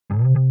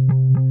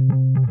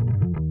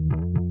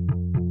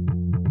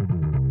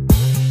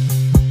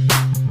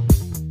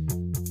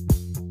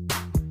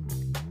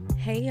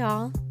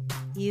y'all.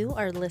 You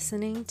are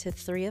listening to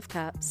Three of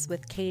Cups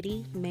with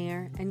Katie,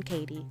 Mare, and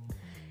Katie.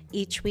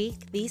 Each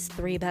week, these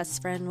three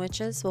best friend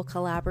witches will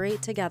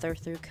collaborate together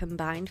through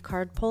combined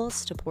card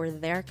pulls to pour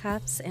their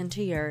cups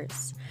into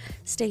yours.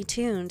 Stay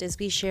tuned as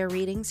we share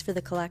readings for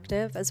the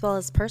collective as well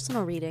as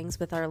personal readings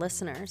with our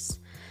listeners.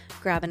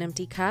 Grab an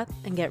empty cup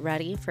and get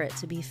ready for it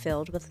to be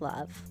filled with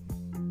love.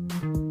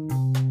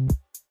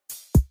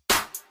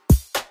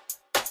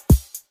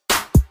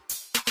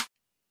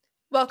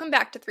 Welcome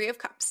back to Three of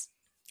Cups.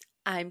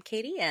 I'm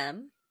Katie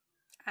M.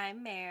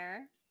 I'm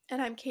Mare.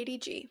 And I'm Katie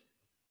G.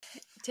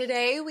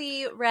 Today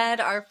we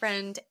read our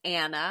friend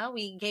Anna.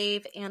 We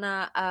gave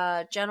Anna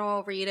a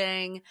general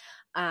reading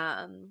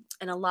and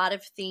a lot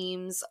of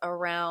themes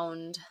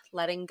around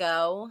letting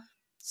go,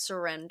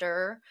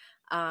 surrender,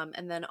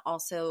 and then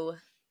also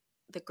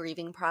the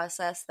grieving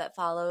process that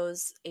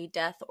follows a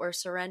death or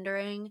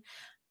surrendering.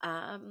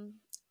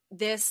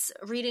 This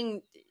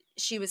reading,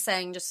 she was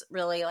saying, just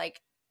really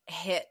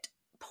hit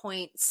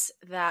points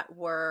that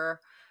were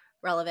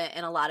relevant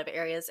in a lot of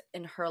areas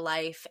in her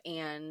life,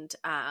 and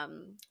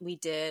we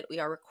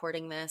are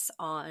recording this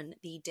on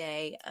the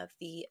day of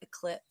the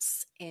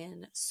eclipse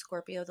in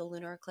Scorpio, the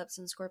lunar eclipse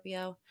in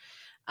Scorpio,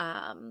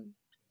 and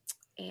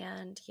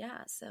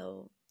yeah,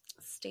 so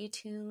stay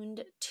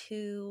tuned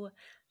to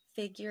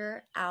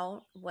figure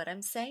out what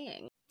I'm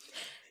saying.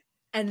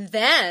 And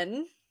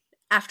then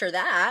after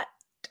that,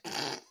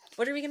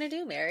 what are we gonna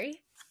do,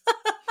 Mary?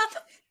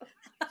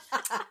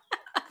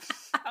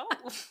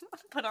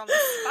 Put on the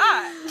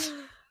spot.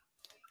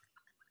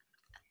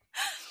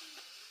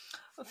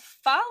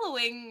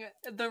 Following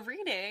the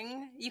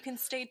reading, you can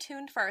stay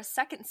tuned for our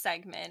second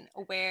segment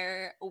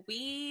where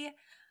we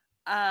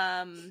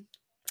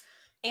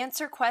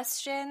answer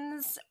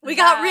questions. We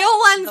got real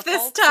ones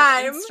this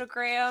time.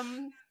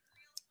 Instagram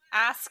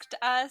asked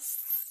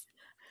us.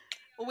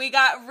 We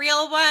got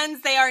real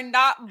ones. They are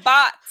not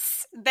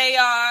bots. They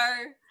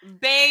are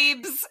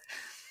babes.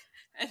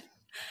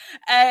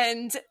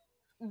 And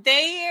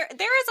there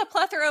is a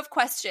plethora of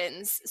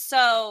questions,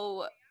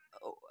 so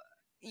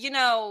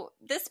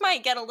this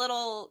might get a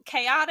little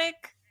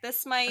chaotic.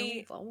 This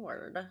might,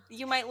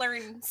 you might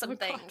learn some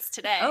things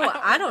today. Oh,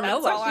 I don't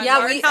know what.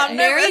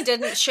 Mary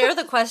didn't share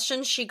the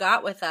questions she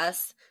got with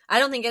us. I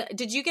don't think.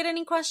 Did you get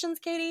any questions,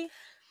 Katie?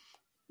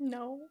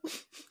 No,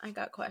 I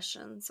got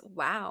questions.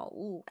 Wow.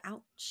 Ooh,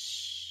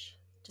 ouch.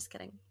 Just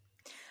kidding.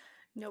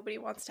 Nobody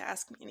wants to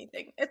ask me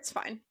anything. It's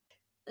fine.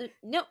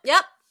 Nope.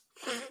 Yep.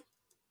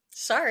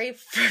 Sorry,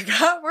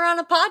 forgot we're on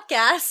a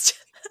podcast.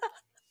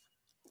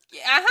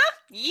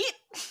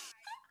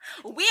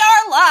 We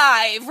are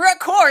live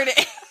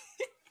recording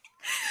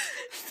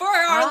for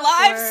our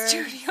live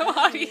studio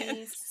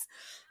audience.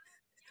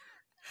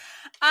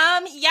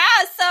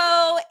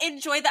 So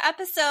enjoy the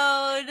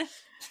episode.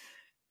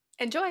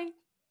 Enjoy.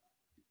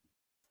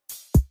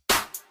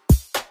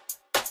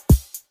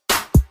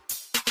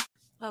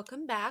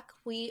 Welcome back.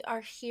 We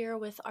are here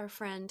with our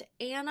friend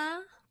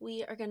Anna.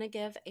 We are going to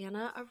give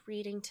Anna a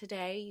reading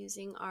today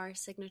using our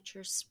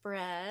signature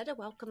spread.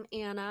 Welcome,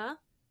 Anna.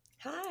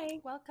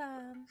 Hi.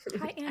 Welcome.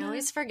 Hi, Anna. I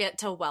always forget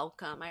to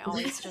welcome. I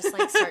always just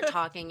start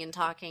talking, and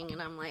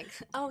I'm like,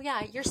 oh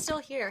yeah, you're still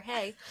here.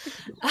 Hey.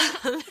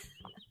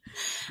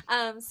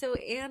 So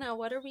Anna,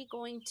 what are we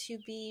going to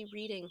be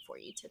reading for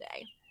you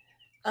today?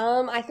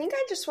 I think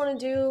I just want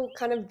to do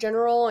kind of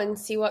general and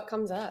see what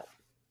comes up.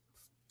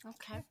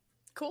 Okay.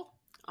 Cool.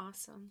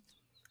 Awesome.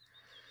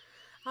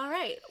 All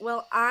right.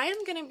 Well,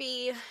 I'm going to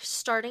be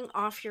starting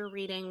off your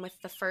reading with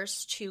the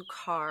first two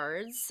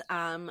cards.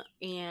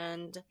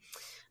 And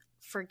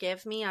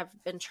forgive me,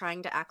 I've been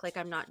trying to act like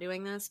I'm not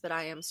doing this, but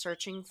I am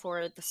searching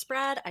for the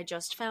spread. I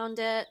just found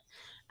it.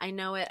 I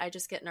know it. I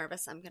just get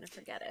nervous. I'm going to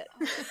forget it.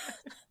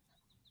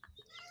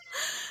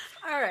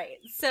 All right.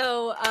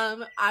 So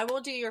I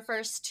will do your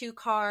first two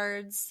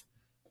cards.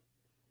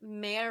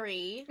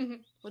 Mary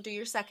will do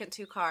your second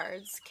two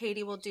cards.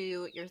 Katie will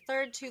do your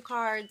third two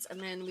cards,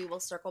 and then we will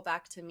circle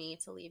back to me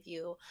to leave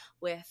you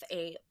with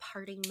a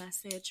parting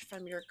message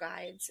from your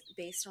guides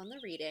based on the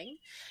reading.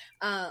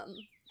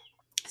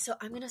 So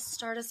I'm going to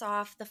start us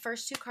off. The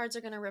first two cards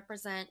are going to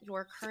represent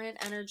your current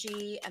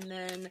energy and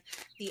then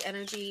the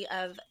energy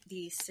of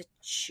the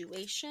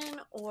situation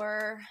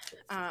or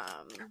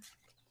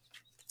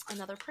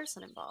another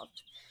person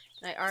involved.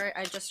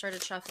 I just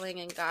started shuffling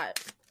and got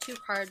two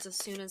cards as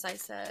soon as I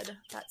said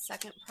that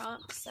second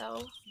prompt,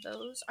 so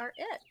those are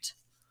it.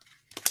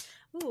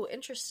 Ooh,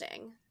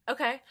 interesting.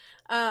 Okay.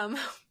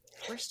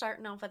 We're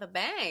starting off with a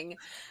bang.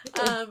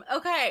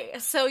 Okay,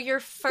 so your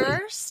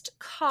first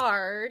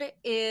card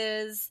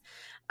is,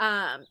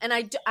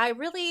 and I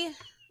really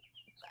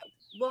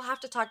will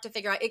have to talk to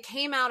figure out, it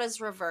came out as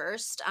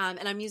reversed,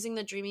 and I'm using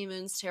the Dreamy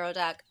Moons Tarot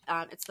deck.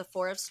 It's the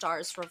Four of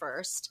Stars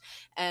reversed,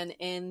 and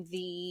in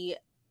the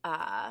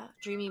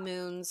Dreamy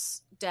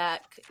Moons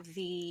deck,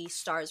 the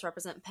stars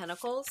represent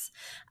pentacles.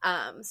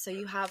 So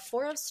you have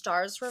Four of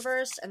Stars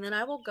reversed, and then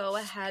I will go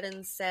ahead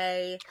and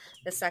say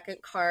the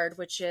second card,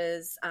 which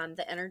is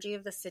the energy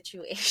of the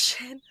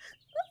situation.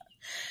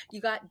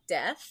 You got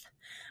death.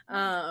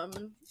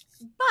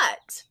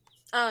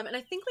 And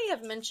I think we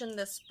have mentioned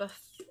this before,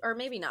 or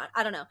maybe not,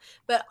 I don't know.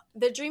 But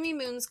the Dreamy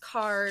Moons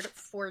card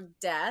for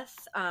death,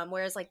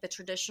 whereas like the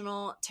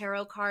traditional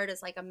tarot card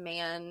is like a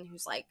man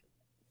who's like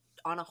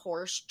on a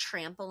horse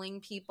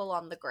trampling people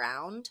on the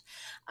ground.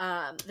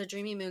 The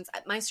Dreamy Moons,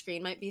 my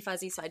screen might be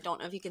fuzzy, so I don't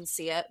know if you can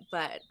see it,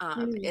 but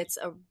it's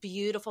a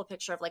beautiful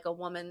picture of like a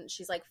woman.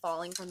 She's like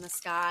falling from the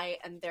sky,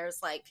 and there's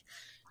like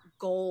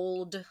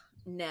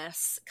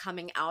goldness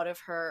coming out of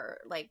her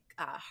like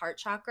heart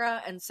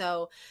chakra. And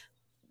so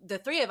the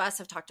three of us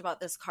have talked about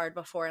this card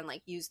before and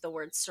like used the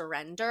word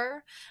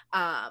surrender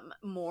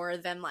more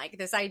than like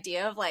this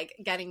idea of like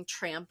getting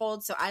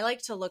trampled. So I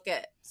like to look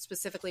at,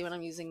 specifically when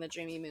I'm using the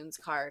Dreamy Moons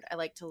card, I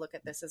like to look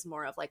at this as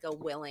more of like a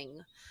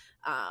willing,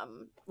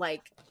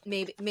 like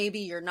maybe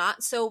you're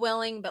not so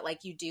willing, but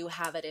like you do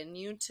have it in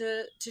you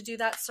to do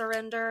that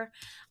surrender.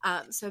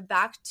 So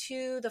back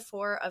to the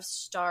Four of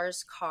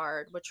Stars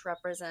card, which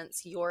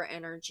represents your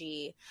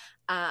energy.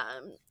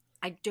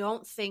 I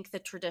don't think the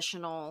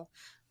traditional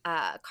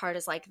card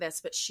is like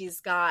this, but she's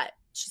got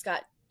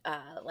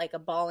like a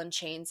ball and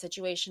chain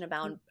situation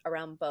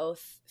around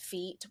both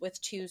feet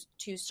with two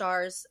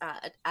stars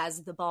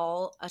as the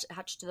ball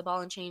attached to the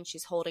ball and chain.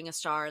 She's holding a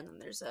star, and then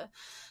there's a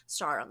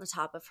star on the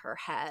top of her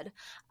head.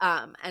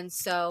 And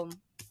so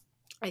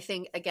I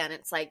think, again,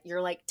 it's like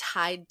you're like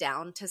tied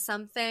down to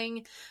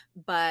something,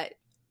 but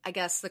I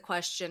guess the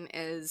question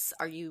is,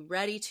 are you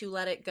ready to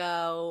let it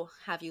go?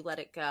 Have you let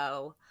it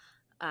go?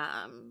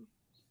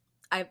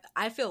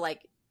 I feel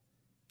like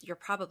you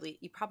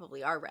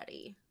probably are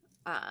ready.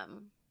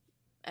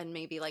 And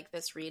maybe like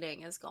this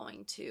reading is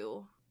going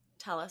to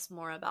tell us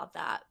more about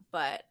that.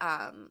 But,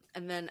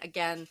 and then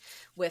again,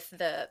 with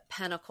the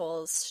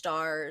pentacles,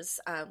 stars,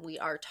 we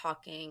are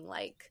talking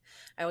like,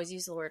 I always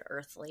use the word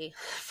earthly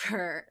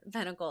for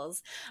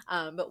pentacles,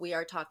 but we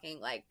are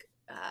talking like,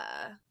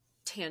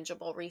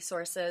 tangible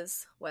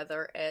resources,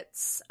 whether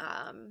it's,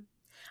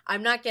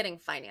 I'm not getting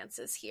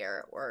finances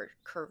here or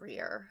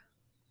career.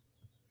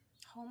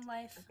 Home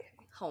life. Okay.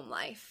 Home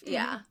life,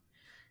 yeah.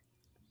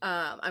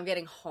 I'm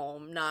getting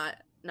home, not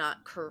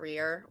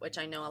career, which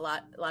I know a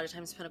lot of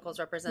times pentacles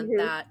represent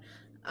that.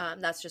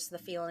 That's just the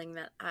feeling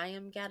that I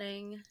am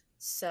getting.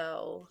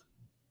 So,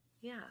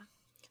 yeah.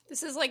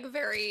 This is like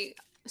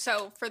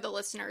so for the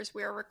listeners,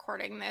 we are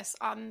recording this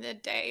on the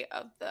day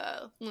of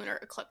the lunar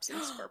eclipse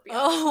in Scorpio.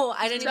 Oh,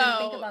 I didn't even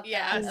think about that.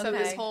 Yeah, so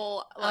this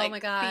whole like oh my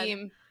God.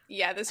 theme.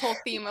 Yeah, this whole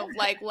theme of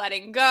like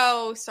letting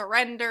go,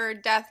 surrender,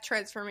 death,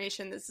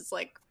 transformation. This is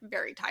like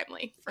very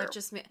timely for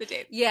the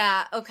date.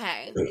 Yeah.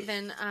 Okay.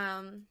 Then,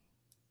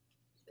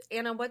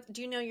 Anna, what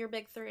do you know your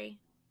big three?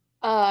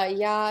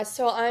 Yeah.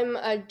 So I'm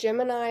a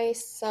Gemini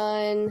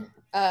Sun,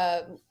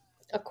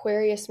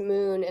 Aquarius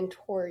Moon, and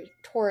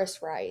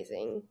Taurus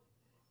Rising.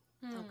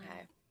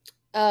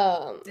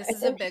 Okay. This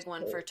is a big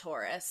one for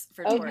Taurus.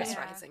 Taurus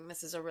Yeah. rising.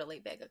 This is a really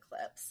big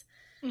eclipse.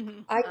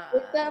 I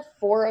get the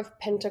Four of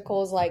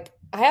Pentacles. Like,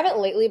 I haven't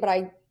lately, but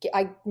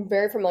I'm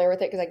very familiar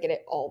with it because I get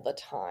it all the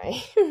time.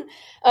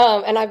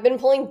 And I've been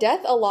pulling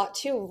death a lot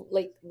too,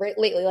 like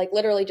lately. Like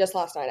literally just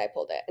last night I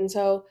pulled it, and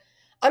so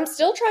I'm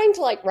still trying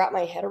to like wrap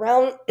my head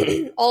around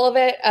all of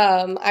it.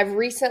 I've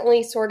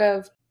recently sort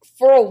of,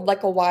 for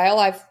like a while,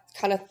 I've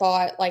kind of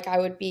thought like I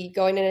would be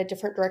going in a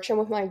different direction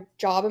with my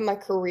job and my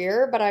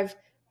career, but I've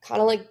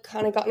kind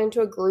of gotten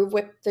into a groove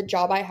with the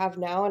job I have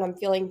now, and I'm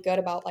feeling good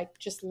about like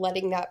just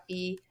letting that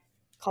be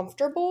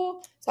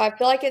comfortable. So I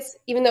feel like it's,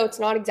 even though it's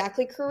not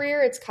exactly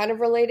career, it's kind of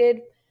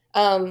related.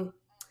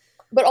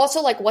 But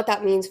also like what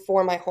that means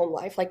for my home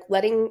life, like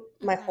letting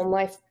my home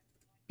life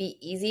be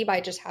easy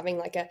by just having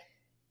like a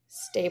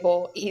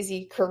stable,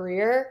 easy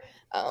career.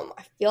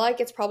 I feel like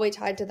it's probably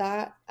tied to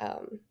that.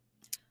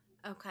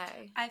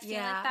 Okay. I feel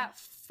like that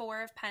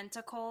Four of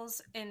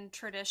Pentacles in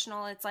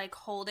traditional, it's like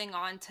holding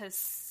on to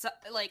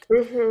like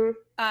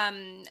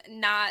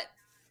not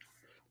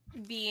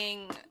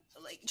being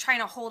like trying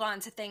to hold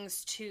on to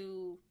things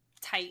too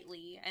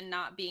tightly and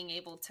not being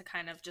able to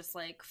kind of just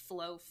like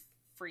flow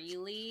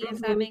freely, if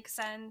that makes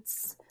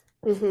sense.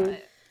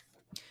 But,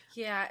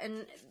 yeah,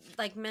 and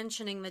like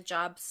mentioning the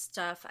job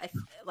stuff, I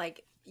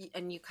like,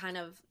 and you kind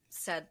of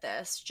said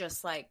this,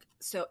 just like,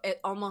 so it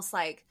almost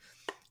like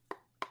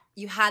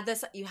you had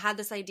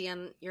this idea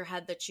in your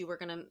head that you were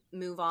going to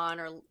move on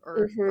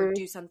or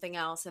do something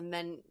else, and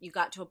then you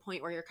got to a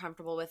point where you're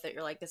comfortable with it.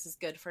 You're like, this is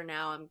good for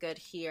now. I'm good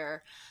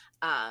here.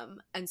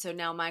 And so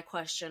now my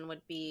question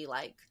would be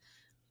like,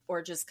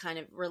 or just kind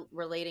of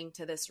relating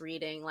to this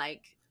reading,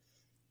 like,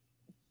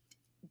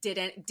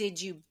 did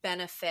you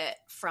benefit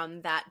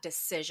from that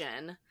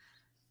decision?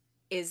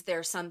 Is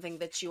there something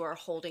that you are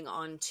holding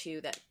on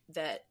to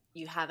that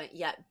you haven't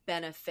yet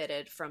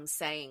benefited from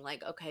saying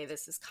like, okay,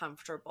 this is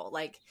comfortable?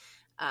 Like,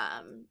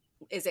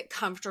 is it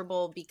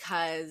comfortable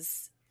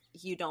because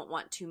you don't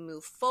want to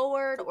move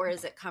forward, or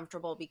is it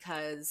comfortable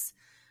because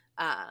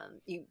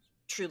you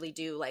truly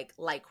do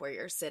like where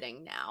you're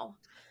sitting now?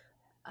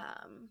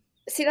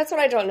 See, that's what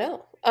I don't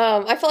know.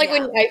 I feel like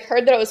when I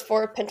heard that it was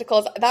Four of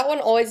Pentacles, that one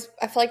always,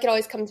 I feel like it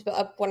always comes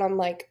up when I'm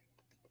like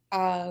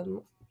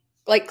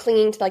like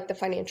clinging to like the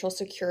financial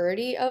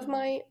security of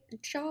my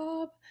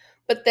job.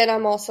 But then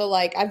I'm also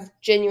like, I've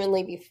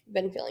genuinely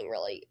been feeling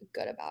really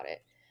good about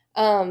it.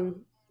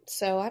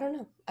 So I don't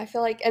know. I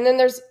feel like, and then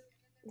there's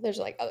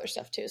like other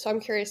stuff too. So I'm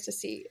curious to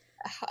see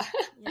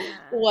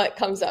what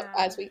comes up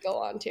as we go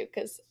on too,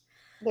 because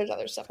there's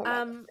other stuff in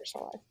my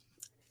personal life.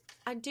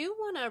 I do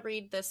want to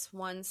read this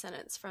one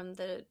sentence from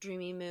the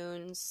Dreamy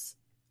Moon's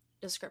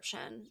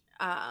description.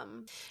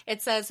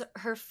 It says,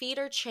 her feet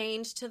are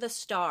chained to the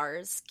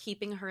stars,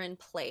 keeping her in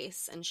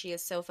place, and she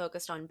is so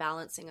focused on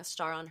balancing a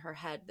star on her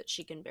head that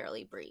she can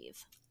barely breathe.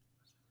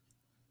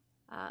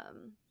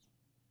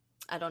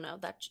 I don't know,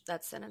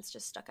 that sentence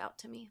just stuck out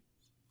to me.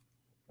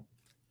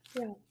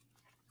 Yeah.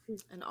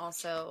 And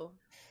also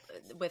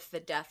with the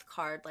death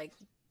card, like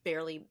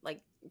barely,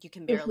 like you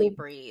can barely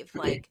breathe,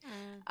 like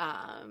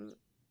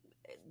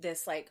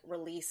this like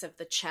release of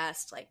the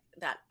chest, like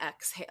that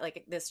exhale,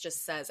 like this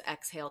just says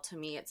exhale to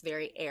me. It's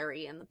very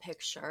airy in the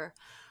picture.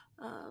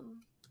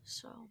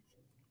 So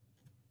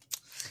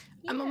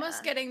I'm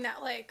almost getting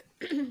that, like,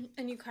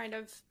 and you kind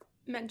of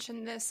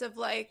mentioned this of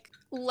like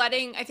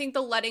I think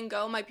the letting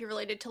go might be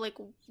related to like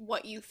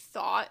what you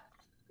thought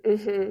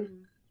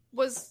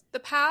was the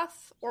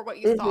path or what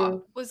you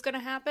thought was going to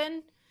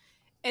happen.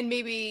 And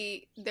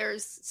maybe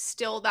there's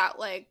still that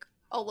like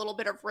a little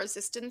bit of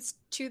resistance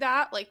to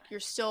that. Like you're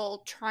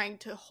still trying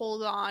to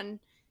hold on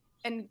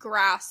and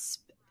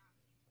grasp.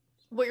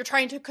 What you're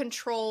trying to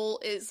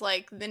control is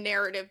like the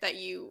narrative that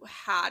you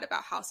had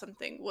about how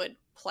something would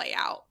play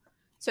out.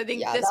 So I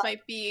think this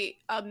might be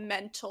a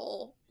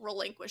mental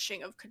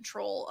relinquishing of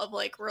control, of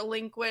like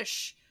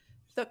relinquish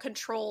the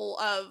control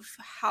of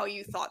how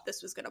you thought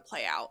this was going to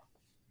play out.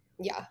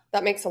 Yeah,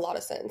 that makes a lot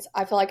of sense.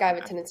 I feel like I have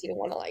a tendency to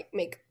want to like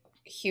make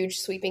huge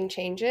sweeping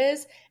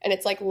changes, and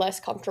it's like less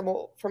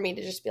comfortable for me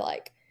to just be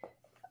like,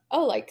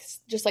 oh, like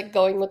just like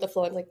going with the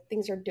flow and like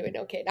things are doing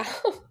okay now.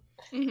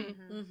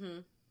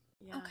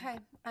 Yeah. Okay,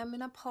 I'm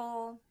gonna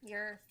pull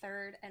your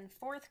third and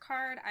fourth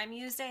card. I'm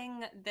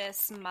using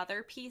this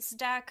Mother Piece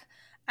deck.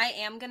 I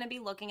am gonna be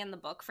looking in the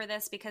book for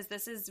this because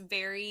this is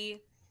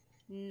very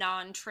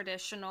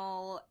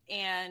non-traditional,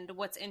 and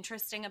what's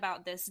interesting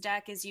about this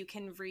deck is you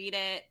can read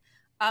it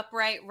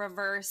upright,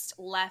 reversed,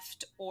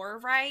 left, or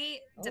right,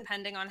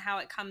 depending on how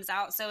it comes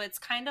out. So it's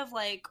kind of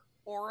like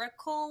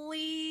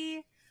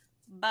oracle-y,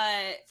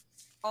 but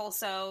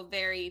also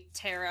very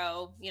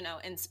tarot,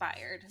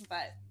 inspired.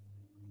 But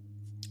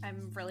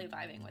I'm really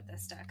vibing with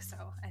this deck, so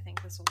I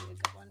think this will be a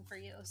good one for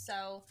you.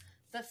 So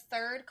the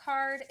third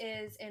card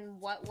is, in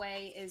what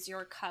way is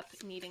your cup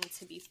needing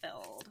to be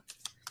filled?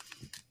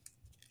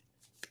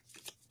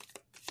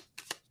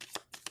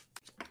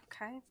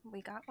 Okay,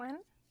 we got one.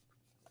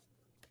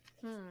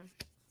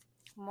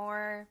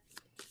 More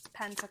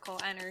pentacle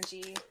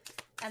energy.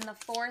 And the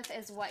fourth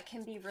is, what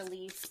can be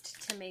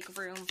released to make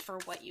room for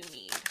what you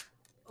need?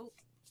 Ooh.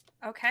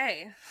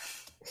 Okay.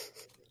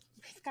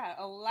 We've got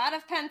a lot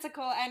of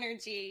pentacle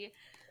energy.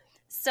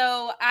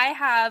 So I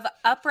have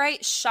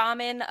Upright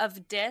Shaman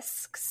of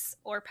Discs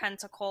or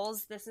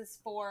Pentacles. This is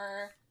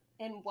for,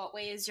 in what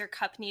way is your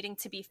cup needing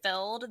to be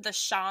filled? The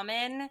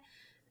Shaman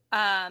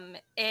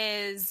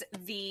is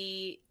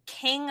the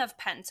King of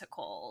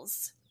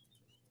Pentacles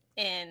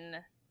in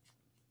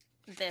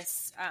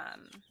this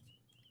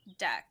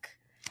deck.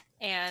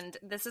 And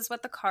this is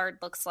what the card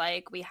looks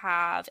like. We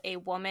have a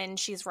woman,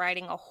 she's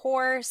riding a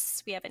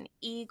horse. We have an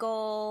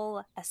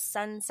eagle, a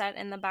sunset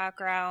in the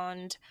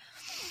background.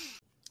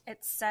 It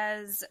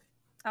says,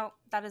 oh,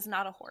 that is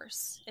not a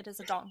horse. It is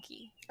a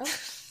donkey. Oh.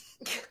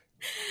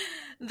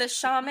 The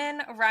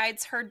shaman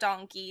rides her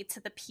donkey to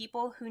the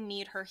people who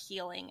need her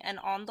healing, and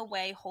on the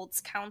way holds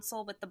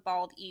counsel with the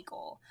bald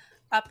eagle.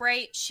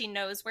 Upright, she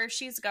knows where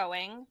she's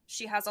going.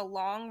 She has a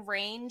long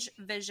range,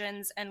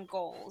 visions, and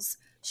goals.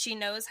 She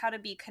knows how to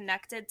be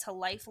connected to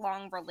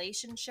lifelong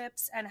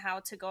relationships and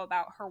how to go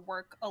about her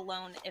work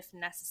alone if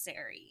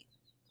necessary.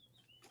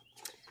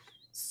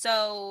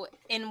 So,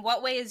 in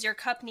what way is your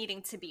cup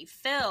needing to be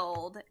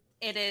filled?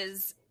 It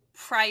is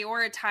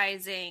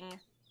prioritizing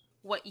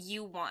what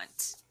you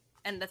want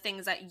and the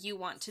things that you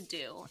want to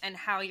do and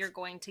how you're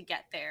going to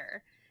get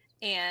there.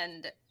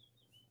 And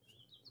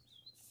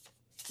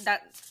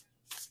that,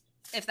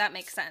 if that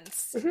makes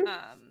sense.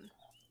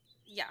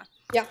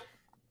 Yeah.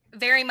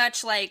 Very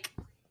much like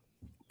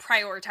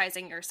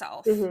prioritizing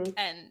yourself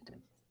and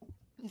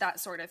that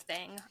sort of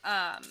thing.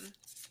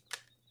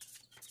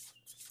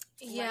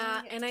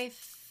 Yeah, and I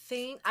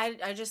think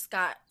I just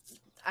got,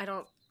 I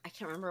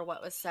can't remember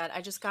what was said.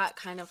 I just got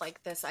kind of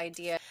like this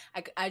idea.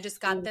 I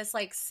just got this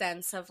like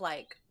sense of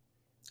like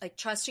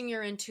trusting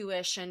your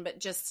intuition, but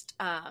just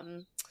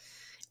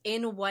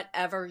in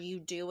whatever you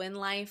do in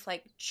life,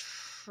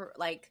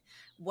 like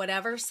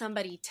whatever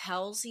somebody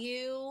tells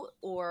you,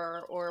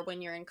 or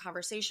when you're in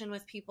conversation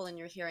with people and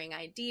you're hearing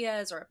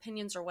ideas or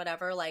opinions or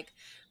whatever, like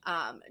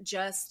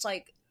just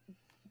like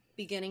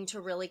beginning to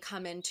really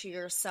come into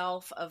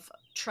yourself of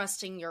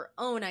trusting your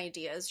own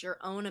ideas, your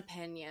own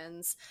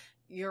opinions,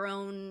 your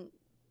own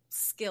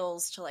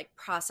skills to like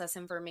process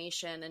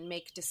information and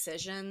make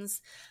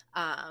decisions.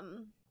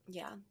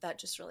 Yeah, that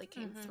just really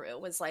came through,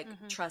 was like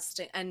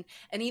trusting, and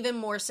even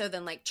more so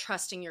than like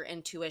trusting your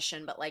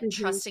intuition, but like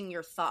trusting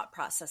your thought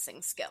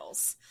processing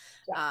skills,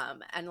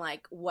 and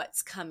like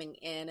what's coming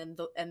in,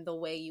 and the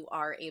way you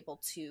are able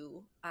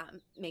to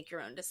make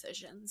your own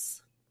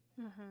decisions.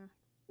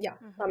 Yeah,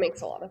 that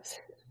makes a lot of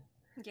sense.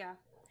 Yeah.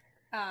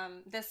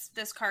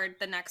 This card,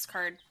 the next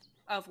card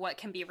of what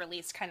can be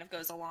released, kind of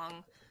goes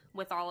along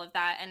with all of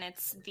that, and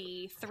it's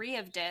the Three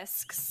of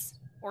Discs,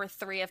 or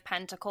Three of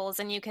Pentacles,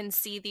 and you can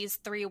see these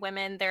three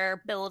women.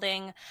 They're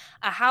building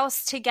a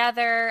house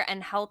together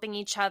and helping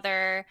each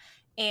other,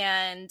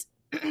 and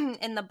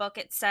in the book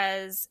it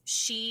says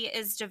she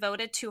is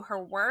devoted to her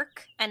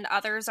work and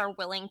others are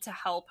willing to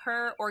help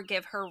her or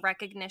give her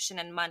recognition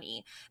and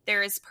money.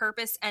 There is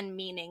purpose and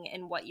meaning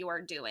in what you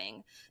are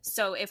doing.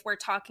 So if we're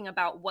talking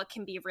about what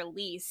can be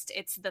released,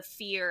 it's the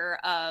fear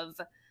of,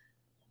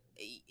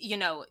 you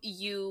know,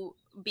 you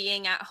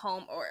being at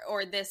home,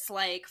 or this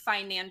like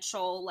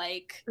financial,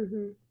 like,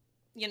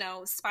 you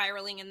know,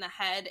 spiraling in the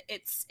head.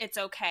 It's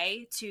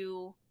okay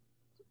to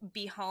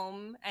be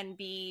home and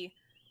be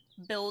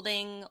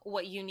building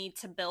what you need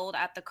to build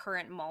at the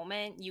current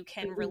moment. You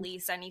can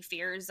release any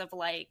fears of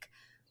like,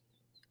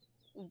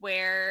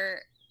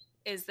 where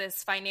is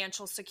this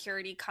financial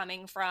security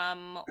coming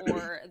from,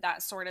 or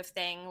that sort of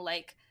thing.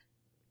 Like,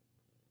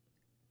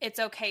 it's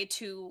okay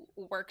to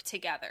work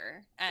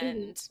together.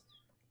 And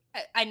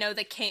I know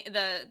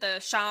the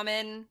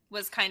shaman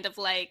was kind of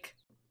like,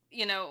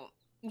 you know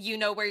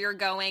where you're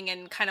going,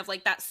 and kind of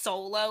like that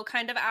solo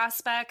kind of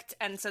aspect.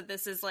 And so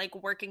this is like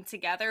working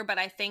together. But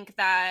I think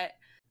that,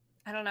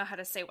 I don't know how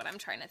to say what I'm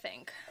trying to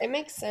think. It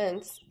makes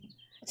sense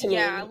to me.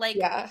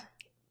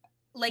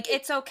 Like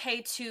it's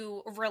okay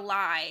to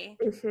rely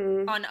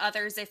on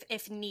others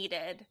if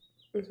needed,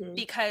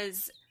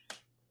 because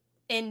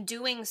in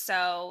doing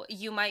so,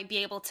 you might be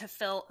able to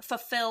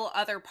fulfill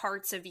other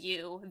parts of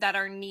you that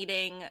are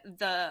needing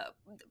the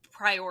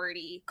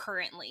priority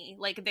currently.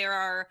 Like, there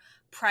are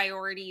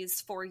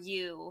priorities for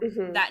you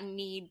that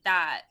need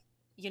that,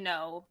 you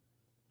know,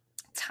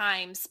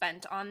 time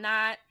spent on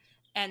that.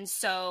 And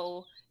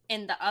so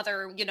in the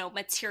other, you know,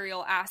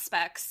 material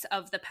aspects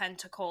of the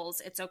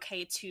Pentacles, it's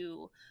okay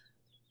to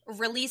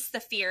release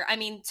the fear. I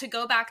mean, to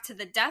go back to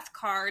the Death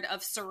card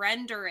of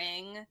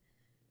surrendering,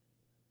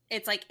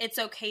 it's like, it's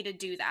okay to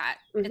do that.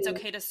 It's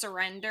okay to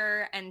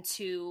surrender and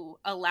to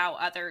allow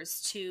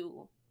others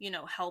to, you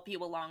know, help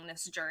you along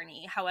this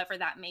journey, however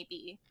that may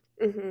be.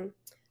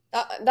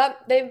 That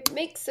they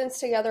make sense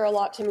together a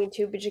lot to me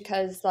too,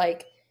 because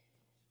like,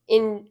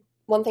 in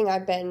one thing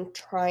I've been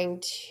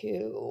trying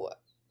to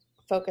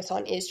focus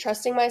on is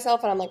trusting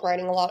myself, and I'm like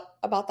writing a lot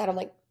about that. I'm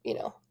like, you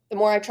know, the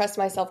more I trust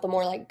myself, the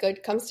more like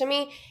good comes to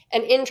me.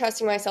 And in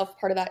trusting myself,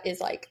 part of that is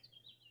like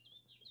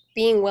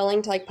being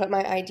willing to like put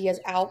my ideas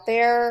out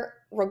there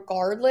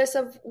regardless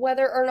of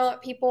whether or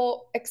not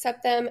people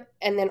accept them.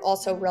 And then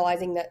also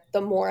realizing that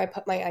the more I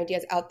put my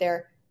ideas out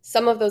there,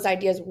 some of those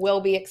ideas will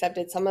be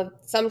accepted.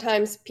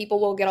 Sometimes people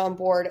will get on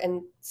board.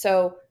 And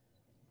so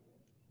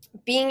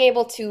being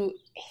able to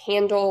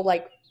handle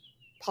like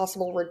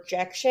possible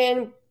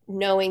rejection,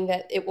 knowing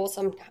that it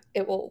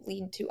will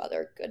lead to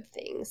other good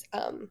things.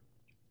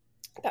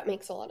 That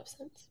makes a lot of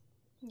sense.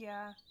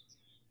 Yeah.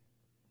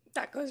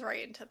 That goes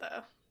right into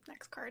the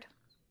next card.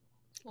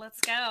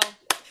 Let's go.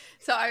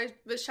 So I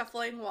was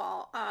shuffling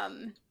while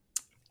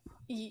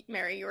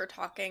Mary, you were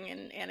talking,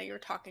 and Anna, you were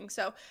talking.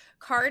 So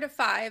card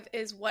 5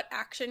 is, what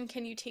action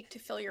can you take to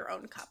fill your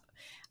own cup?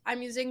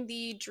 I'm using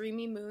the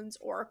Dreamy Moons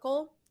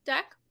Oracle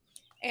deck,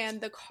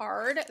 and the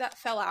card that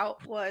fell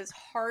out was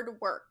hard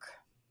work,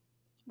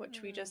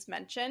 which we just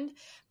mentioned.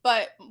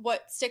 But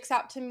what sticks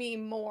out to me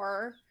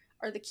more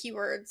are the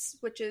keywords,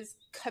 which is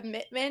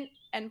commitment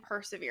and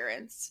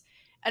perseverance.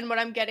 And what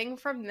I'm getting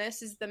from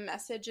this is the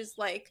message is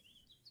like,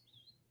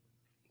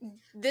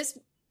 this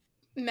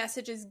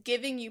message is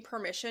giving you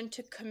permission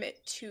to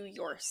commit to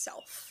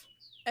yourself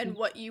and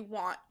what you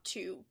want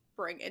to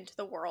bring into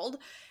the world.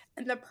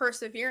 And the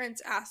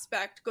perseverance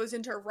aspect goes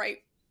into right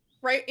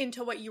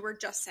into what you were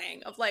just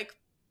saying, of like,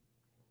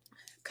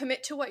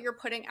 commit to what you're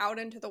putting out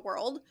into the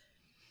world.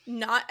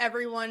 Not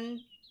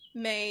everyone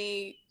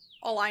may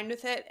align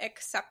with it,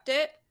 accept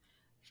it,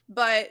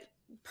 but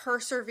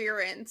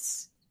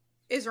perseverance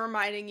is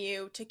reminding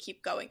you to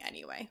keep going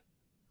anyway.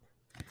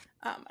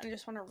 I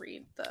just want to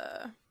read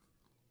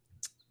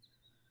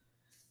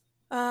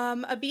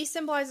a bee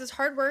symbolizes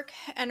hard work,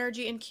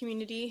 energy, and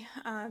community.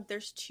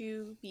 There's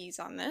 2 bees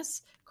on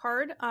this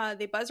card.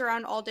 They buzz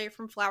around all day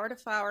from flower to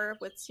flower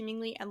with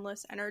seemingly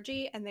endless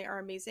energy, and they are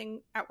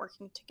amazing at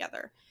working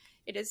together.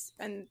 It is,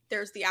 and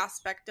there's the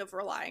aspect of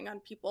relying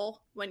on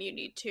people when you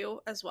need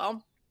to as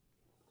well.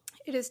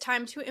 It is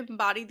time to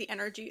embody the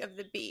energy of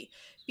the bee.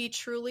 Be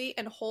truly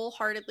and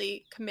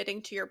wholeheartedly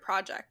committing to your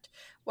project.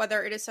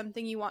 Whether it is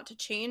something you want to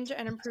change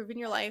and improve in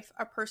your life,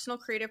 a personal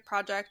creative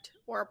project,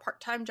 or a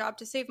part-time job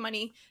to save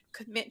money,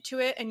 commit to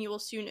it and you will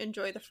soon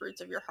enjoy the fruits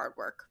of your hard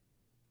work.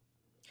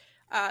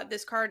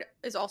 This card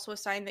is also a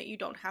sign that you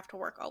don't have to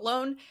work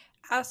alone.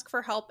 Ask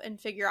for help and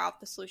figure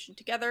out the solution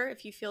together.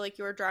 If you feel like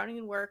you are drowning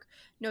in work,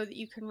 know that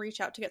you can reach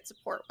out to get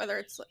support, whether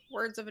it's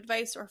words of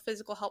advice or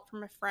physical help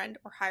from a friend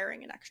or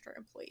hiring an extra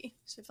employee.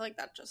 So I feel like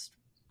that just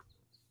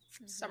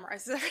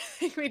summarizes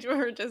everything we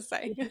were just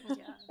saying.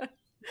 Yeah.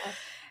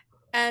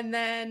 And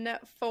then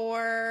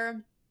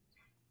for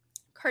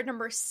card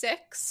number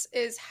 6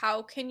 is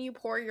how can you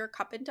pour your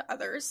cup into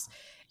others?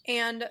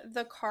 And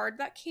the card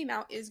that came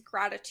out is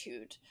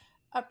gratitude.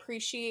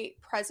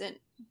 Appreciate present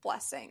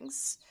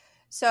blessings.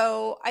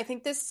 So I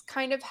think this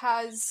kind of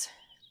has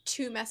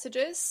 2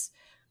 messages.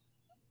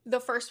 The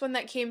first one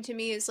that came to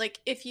me is like,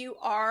 if you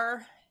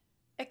are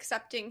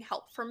accepting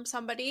help from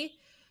somebody,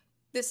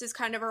 this is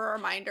kind of a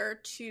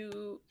reminder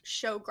to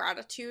show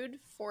gratitude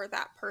for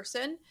that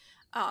person,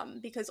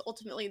 because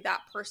ultimately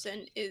that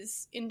person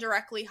is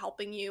indirectly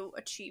helping you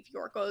achieve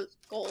your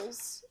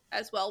goals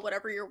as well,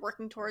 whatever you're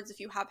working towards. If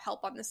you have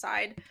help on the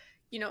side,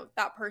 you know,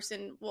 that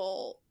person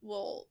will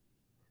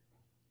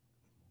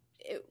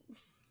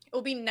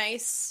be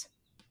nice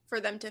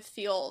for them to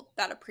feel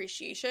that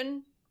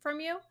appreciation from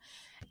you.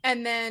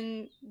 And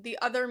then the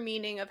other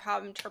meaning of how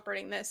I'm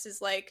interpreting this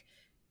is like,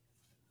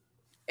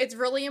 it's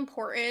really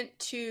important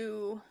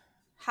to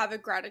have a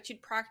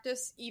gratitude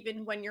practice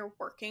even when you're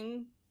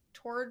working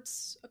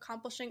towards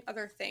accomplishing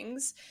other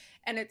things.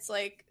 And it's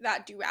like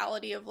that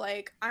duality of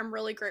like, I'm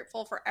really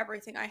grateful for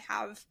everything I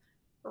have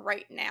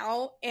right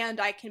now, and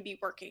I can be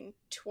working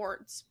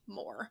towards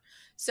more.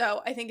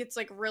 So I think it's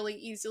like really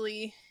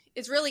easy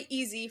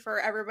for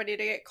everybody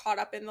to get caught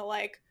up in the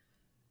like,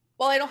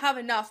 well, I don't have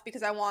enough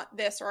because I want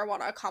this, or I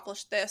want to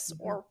accomplish this,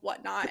 or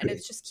whatnot. And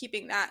it's just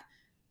keeping that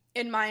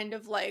in mind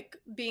of like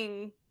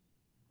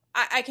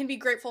I can be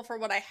grateful for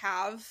what I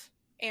have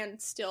and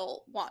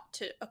still want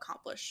to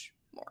accomplish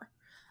more.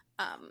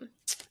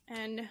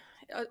 And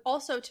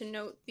also to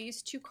note,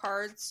 these 2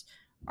 cards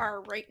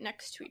are right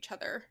next to each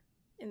other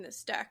in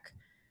this deck.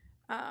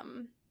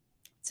 It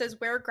says,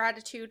 wear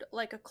gratitude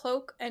like a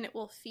cloak and it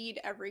will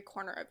feed every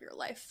corner of your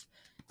life.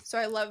 So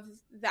I love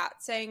that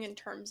saying in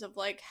terms of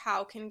like,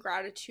 how can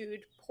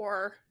gratitude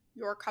pour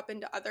your cup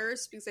into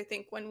others? Because I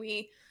think when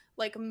we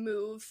like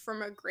move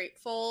from a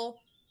grateful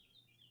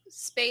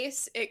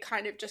space, it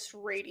kind of just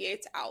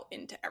radiates out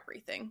into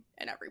everything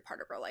and every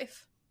part of our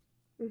life.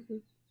 Mm-hmm.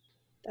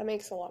 That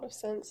makes a lot of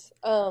sense.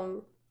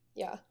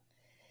 Yeah.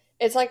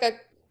 It's like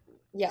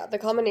the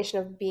combination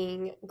of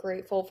being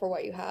grateful for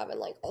what you have and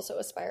like also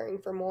aspiring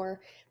for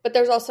more. But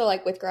there's also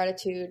like with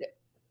gratitude,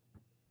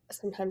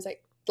 sometimes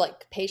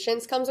like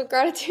patience comes with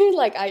gratitude.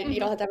 Like you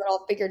don't have to have it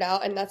all figured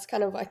out. And that's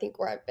kind of, I think,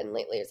 where I've been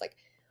lately is like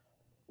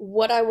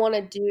what I want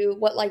to do,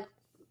 what like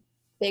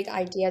big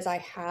ideas I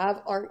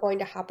have aren't going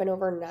to happen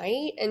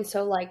overnight. And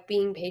so like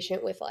being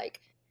patient with like,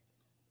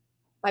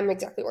 I'm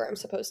exactly where I'm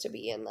supposed to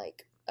be. And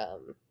like,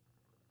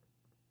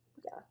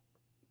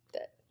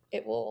 that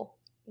it will,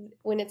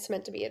 when it's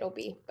meant to be, it'll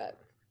be. But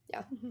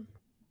yeah,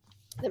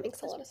 that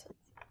makes a lot of sense.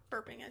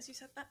 Burping as you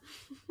said that.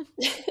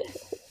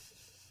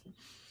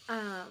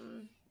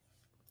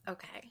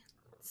 Okay.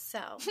 So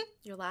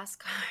your last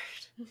card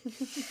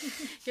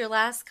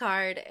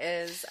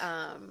is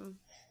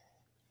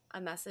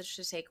a message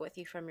to take with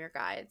you from your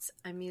guides.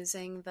 I'm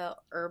using the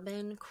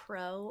Urban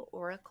Crow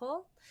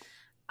Oracle.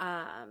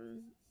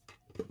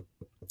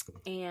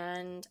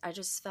 And I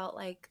just felt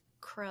like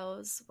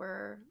crows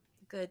were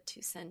good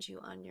to send you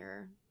on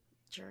your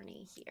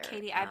journey here.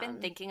 Katie, I've been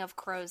thinking of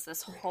crows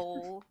this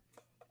whole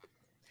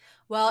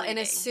well, reading. And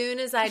as soon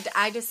as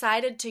I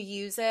decided to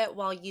use it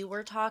while you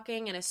were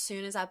talking, and as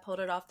soon as I pulled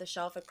it off the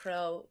shelf, a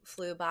crow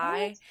flew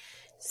by.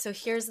 So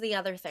here's the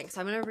other thing. So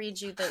I'm going to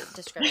read you the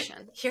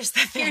description. Here's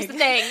the thing.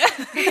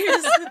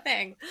 Here's the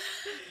thing.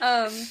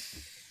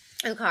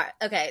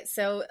 Okay.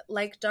 So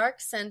like dark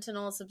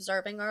sentinels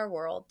observing our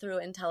world through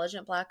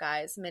intelligent black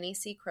eyes, many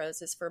see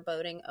crows as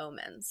foreboding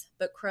omens.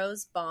 But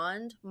crows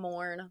bond,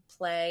 mourn,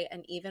 play,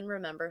 and even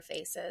remember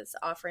faces,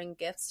 offering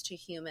gifts to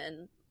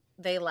human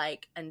they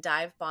like and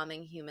dive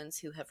bombing humans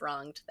who have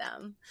wronged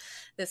them.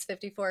 This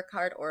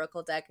 54-card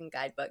oracle deck and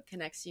guidebook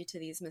connects you to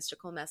these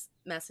mystical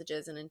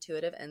messages and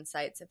intuitive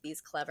insights of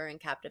these clever and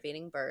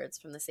captivating birds,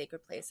 from the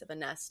sacred place of a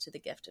nest to the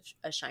gift of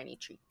a shiny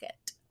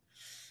trinket.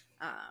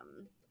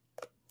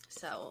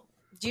 So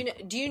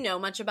do you know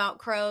much about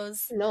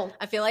crows? No.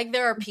 I feel like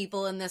there are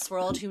people in this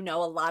world who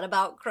know a lot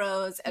about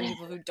crows and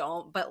people who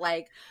don't, but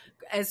like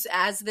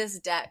as this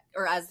deck,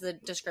 or as the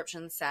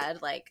description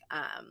said, like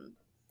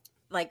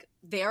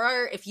there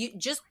are, if you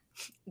just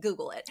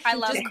Google it. I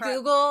love just crow.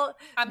 Google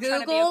I'm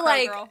trying to be a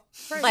crow girl.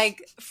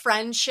 like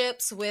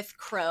friendships with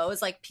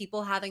crows, like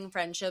people having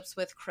friendships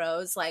with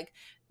crows, like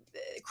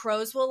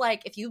crows will,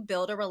 like, if you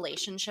build a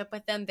relationship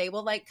with them, they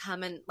will like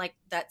come and, like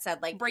that said,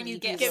 like bring you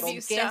gifts, give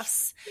you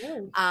gifts.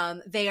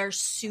 They are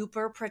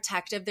super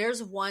protective.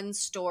 There's one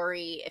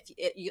story, if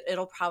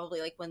it'll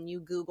probably, like, when you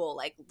Google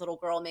like little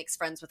girl makes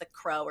friends with a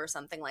crow or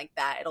something like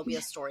that, it'll be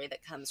a story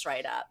that comes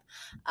right up.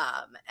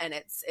 And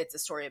it's a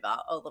story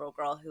about a little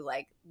girl who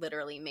like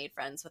literally made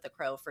friends with a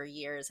crow for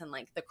years, and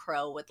like the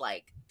crow would,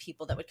 like,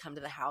 people that would come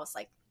to the house,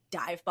 like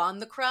dive bomb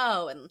the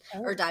crow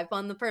or dive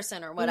bomb the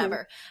person or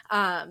whatever.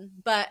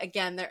 But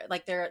again,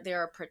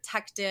 they're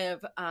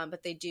protective,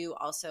 but they do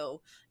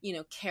also,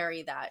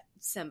 carry that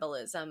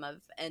symbolism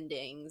of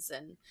endings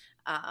and,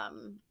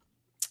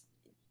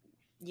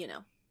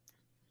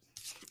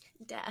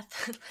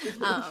 death.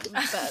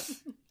 But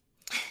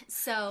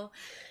so,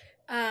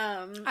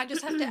 I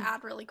just have to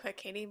add really quick,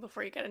 Katie,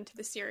 before you get into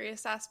the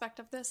serious aspect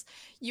of this.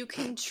 You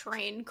can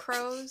train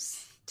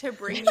crows to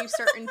bring you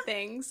certain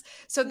things.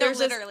 So there's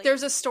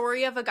a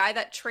story of a guy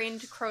that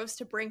trained crows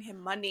to bring him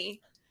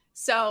money.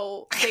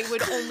 So they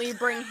would only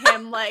bring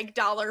him like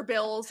dollar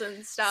bills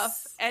and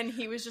stuff, and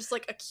he was just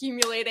like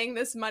accumulating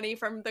this money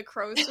from the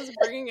crows just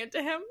bringing it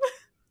to him.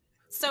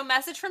 So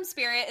message from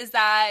Spirit is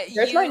that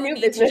There's you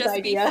need to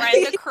just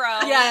befriend a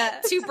crow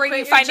to bring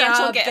you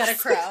financial gifts. Get a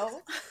crow.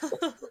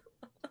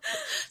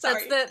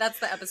 Sorry. That's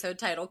the episode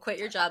title. Quit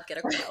your job, get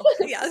a crow.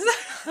 Yes.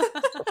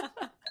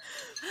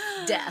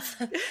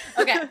 Death.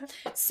 Okay.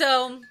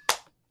 So,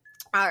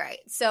 all right.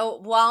 So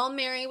while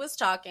Mary was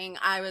talking,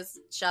 I was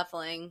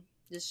shuffling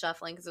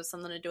because it was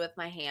something to do with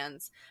my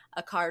hands.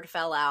 A card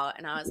fell out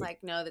and I was like,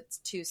 no, that's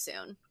too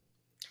soon.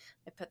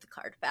 I put the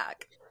card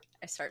back.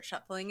 I start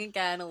shuffling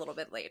again a little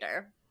bit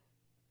later.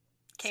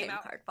 Same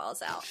card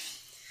falls out.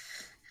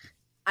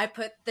 I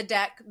put the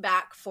deck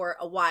back for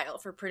a while,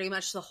 for pretty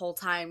much the whole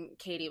time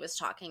Katie was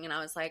talking, and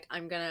I was like, all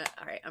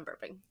right, I'm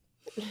burping.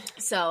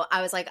 So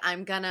I was like,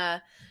 I'm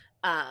gonna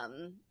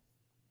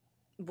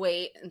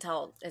wait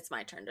until it's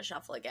my turn to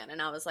shuffle again.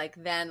 And I was like,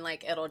 then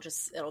like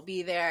it'll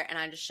be there. And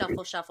I just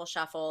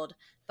shuffled.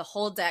 The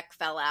whole deck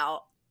fell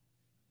out.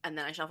 And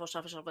then I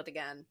shuffled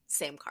again.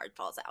 Same card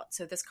falls out.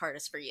 So this card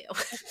is for you.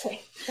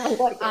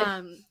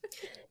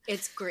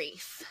 It's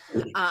grief.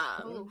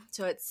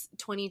 So it's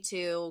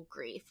 22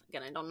 grief.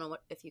 Again, I don't know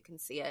if you can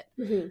see it.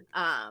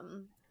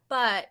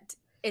 But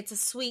it's a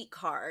sweet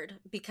card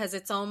because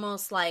it's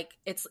almost like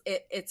it's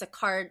a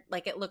card,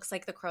 like it looks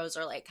like the crows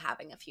are like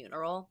having a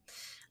funeral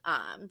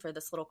for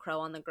this little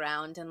crow on the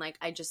ground. And like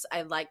I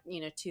like,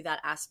 to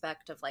that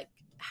aspect of like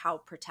how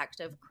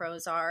protective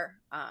crows are.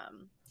 I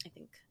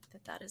think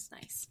that is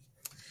nice.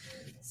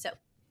 So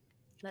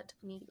let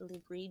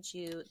me read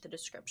you the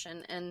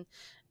description. And,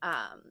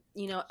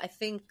 I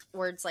think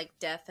words like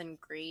death and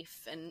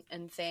grief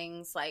and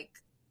things like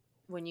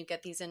when you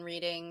get these in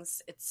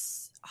readings,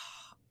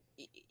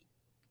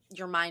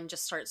 your mind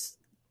just starts,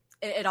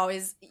 it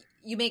always,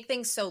 you make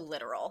things so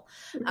literal.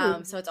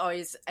 So it's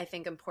always, I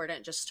think,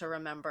 important just to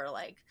remember,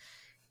 like,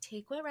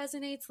 take what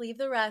resonates, leave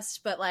the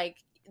rest. But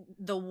like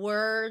the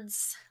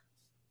words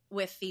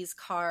with these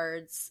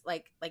cards,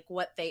 like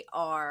what they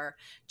are,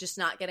 just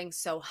not getting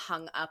so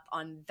hung up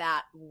on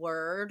that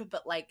word,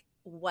 but like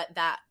what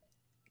that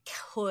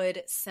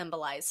could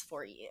symbolize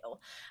for you.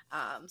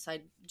 So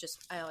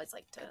I always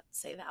like to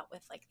say that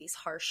with like these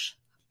harsh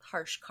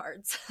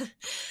cards.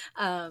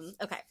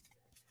 Okay.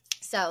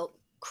 So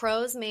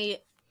crows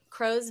make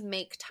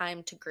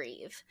time to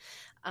grieve.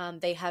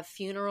 They have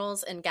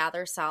funerals and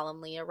gather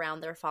solemnly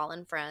around their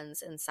fallen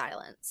friends in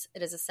silence.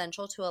 It is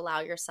essential to allow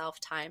yourself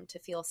time to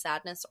feel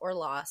sadness for a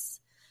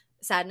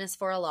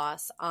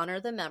loss, honor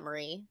the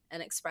memory,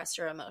 and express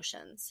your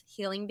emotions.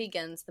 Healing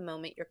begins the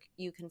moment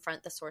you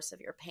confront the source of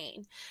your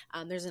pain.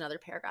 There's another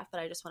paragraph, but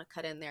I just want to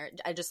cut in there.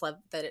 I just love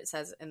that it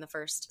says in the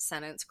first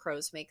sentence,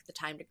 crows make the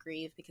time to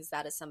grieve, because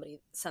that is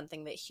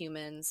something that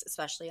humans,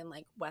 especially in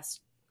like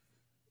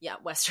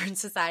Western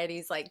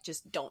societies, like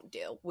just don't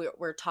do.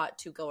 We're taught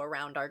to go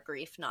around our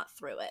grief, not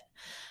through it.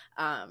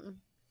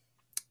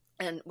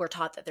 And we're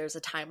taught that there's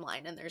a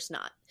timeline, and there's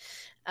not.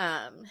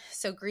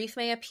 So grief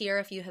may appear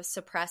if you have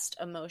suppressed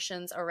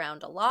emotions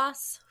around a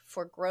loss.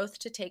 For growth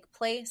to take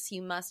place,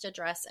 you must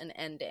address an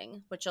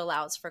ending, which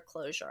allows for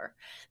closure.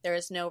 There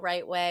is no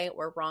right way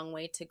or wrong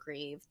way to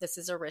grieve. This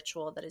is a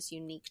ritual that is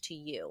unique to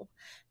you.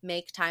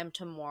 Make time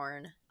to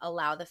mourn.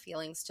 Allow the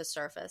feelings to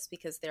surface,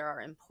 because there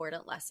are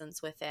important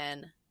lessons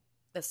within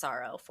the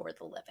sorrow for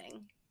the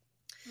living.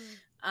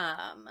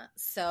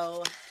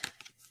 So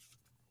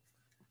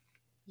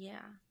yeah.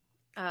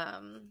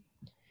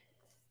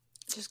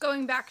 Just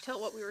going back to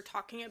what we were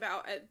talking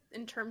about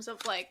in terms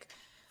of like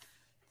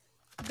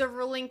the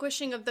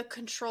relinquishing of the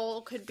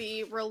control could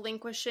be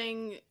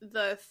relinquishing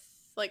the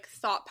like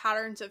thought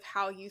patterns of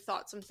how you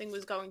thought something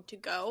was going to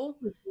go.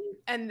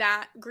 And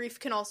that grief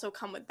can also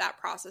come with that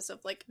process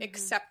of like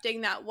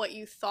accepting that what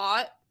you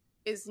thought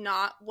is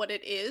not what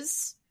it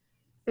is.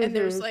 And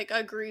there's like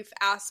a grief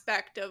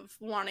aspect of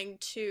wanting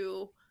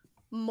to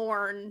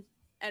mourn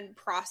and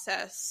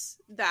process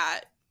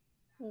that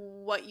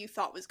what you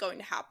thought was going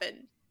to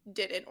happen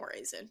didn't or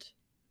isn't.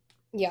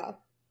 Yeah.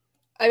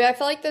 I mean, I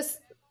feel like this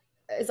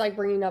is like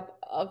bringing up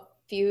a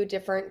few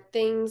different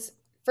things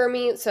for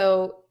me.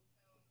 So,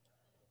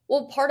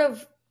 well, part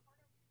of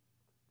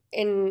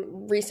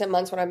in recent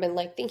months when I've been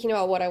like thinking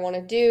about what I want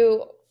to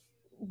do,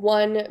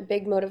 one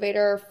big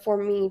motivator for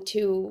me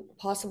to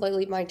possibly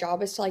leave my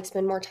job is to like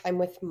spend more time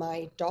with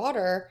my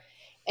daughter.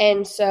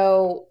 And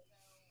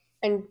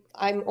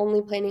I'm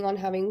only planning on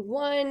having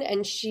one,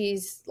 and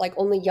she's like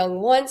only young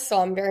once.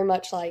 So I'm very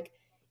much like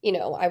you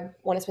know, I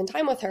want to spend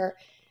time with her.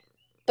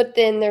 But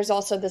then there's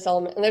also this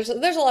element, and there's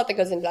a lot that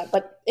goes into that.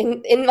 But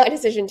in my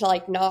decision to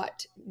like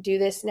not do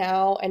this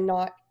now and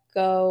not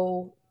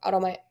go out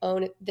on my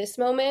own at this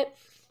moment,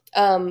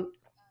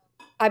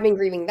 I've been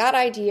grieving that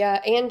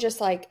idea and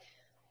just like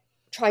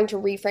trying to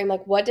reframe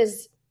like what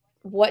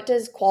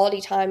does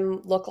quality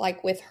time look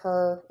like with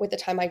her with the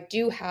time I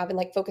do have, and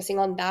like focusing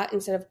on that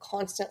instead of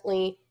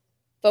constantly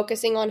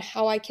focusing on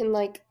how I can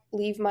like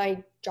leave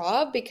my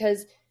job,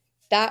 because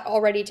that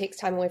already takes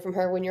time away from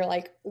her when you're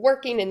like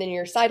working and then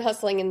you're side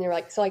hustling and you're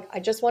like, so like I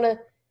just want to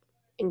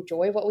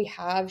enjoy what we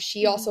have.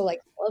 She also like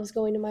loves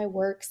going to my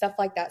work, stuff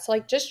like that. So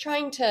like just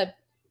trying to,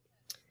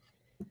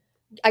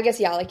 I guess,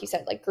 yeah, like you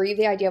said, like grieve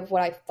the idea of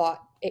what I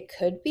thought it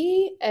could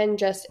be and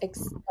just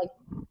like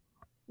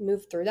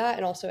move through that,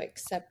 and also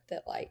accept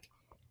that like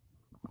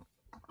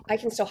I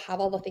can still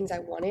have all the things I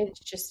wanted. It's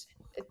just,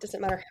 it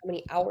doesn't matter how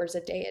many hours a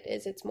day it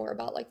is. It's more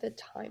about like the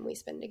time we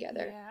spend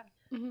together. Yeah.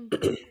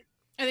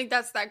 I think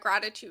that's that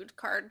gratitude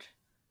card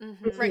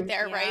right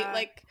there, right?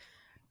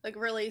 Like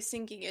really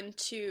sinking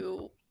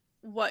into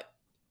what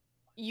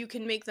you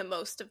can make the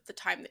most of the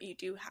time that you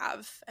do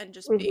have, and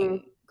just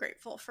being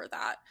grateful for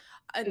that.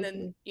 And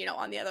then, you know,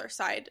 on the other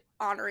side,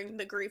 honoring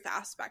the grief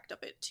aspect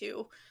of it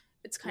too.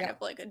 It's kind of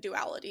like a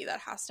duality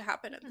that has to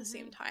happen at the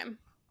same time.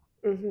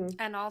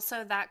 And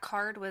also that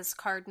card was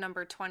card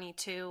number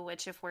 22,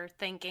 which if we're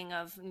thinking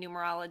of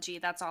numerology,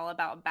 that's all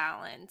about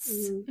balance.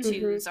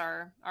 Twos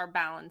are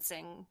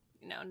balancing,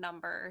 you know,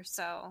 number.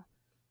 So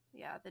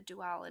yeah, the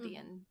duality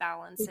and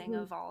balancing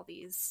of all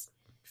these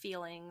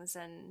feelings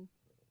and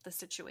the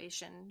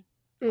situation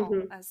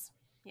all as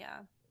yeah,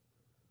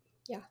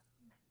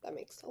 that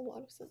makes a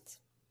lot of sense.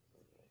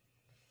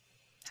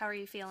 How are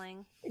you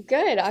feeling?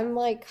 Good. I'm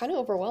like kind of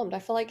overwhelmed. I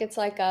feel like it's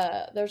like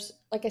there's,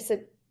 like I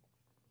said,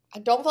 I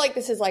don't feel like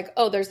this is like,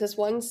 oh, there's this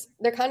one,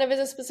 there kind of is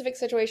a specific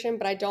situation,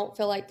 but I don't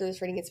feel like through this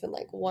reading it's been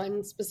like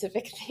one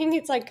specific thing.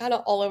 It's like kind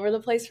of all over the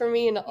place for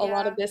me, and a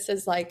lot of this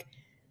is like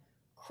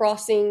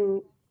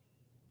crossing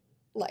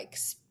like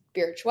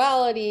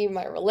spirituality,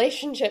 my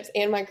relationships,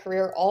 and my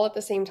career all at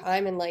the same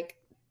time, and like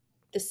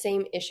the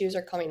same issues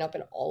are coming up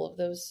in all of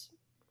those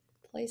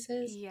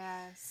places.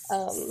 Yes.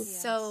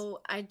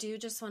 So I do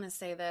just want to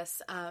say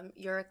this.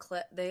 Your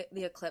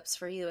the eclipse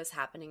for you is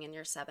happening in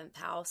your 7th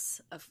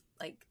house of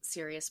like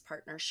serious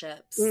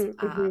partnerships,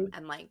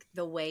 and like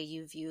the way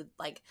you view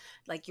like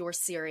your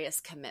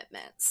serious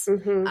commitments.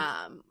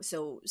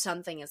 So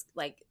something is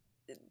like,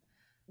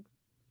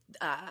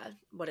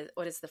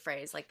 what is the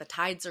phrase? Like the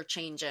tides are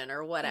changing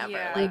or whatever.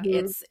 Yeah. Like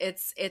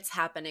it's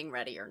happening,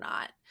 ready or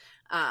not.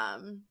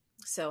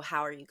 So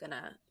how are you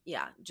gonna,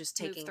 just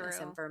taking this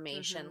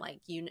information,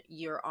 like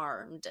you're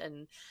armed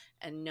and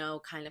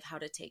know kind of how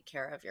to take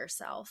care of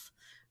yourself.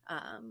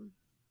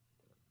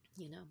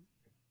 You know,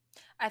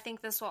 I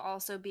think this will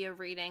also be a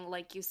reading,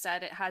 like you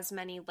said, it has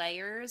many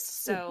layers.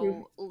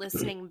 So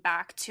listening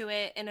back to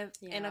it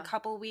in a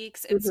couple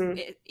weeks,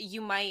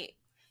 you might,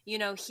 you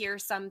know, hear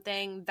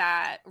something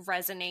that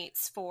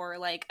resonates for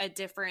like a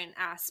different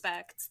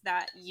aspect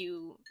that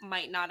you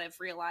might not have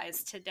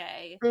realized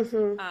today.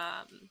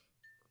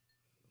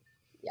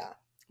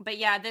 But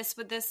yeah, this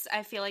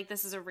I feel like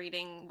this is a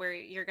reading where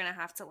you're gonna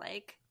have to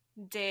like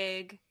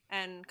dig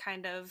and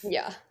kind of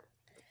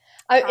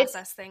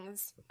process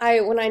things.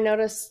 When I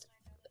noticed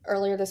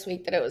earlier this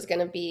week that it was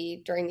gonna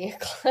be during the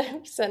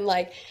eclipse, and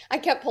like I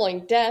kept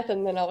pulling death,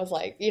 and then I was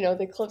like, you know,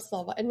 the eclipse is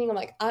all about ending. I'm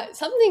like,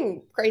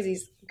 something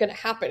crazy's gonna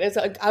happen. It's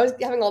like I was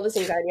having all this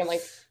anxiety. I'm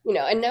like, you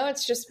know, and now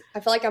it's just, I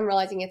feel like I'm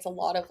realizing it's a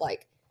lot of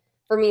like,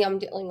 for me, I'm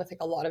dealing with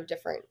like a lot of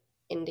different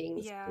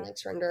endings and like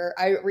surrender.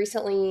 I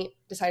recently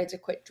decided to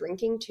quit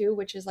drinking too,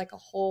 which is like a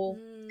whole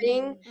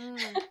thing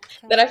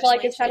that I feel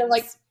like it's kind of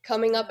like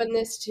coming up in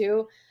this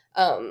too,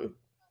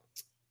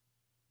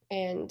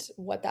 and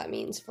what that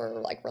means for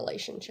like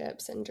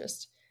relationships and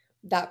just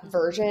that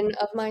version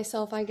of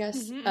myself, I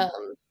guess.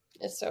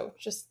 So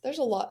just, there's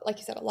a lot, like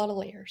you said, a lot of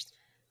layers.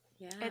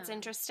 It's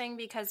interesting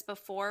because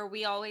before,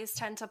 we always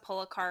tend to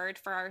pull a card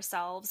for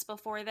ourselves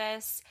before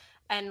this.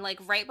 And like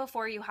right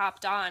before you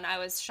hopped on, I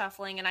was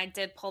shuffling and I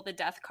did pull the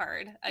death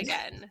card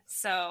again.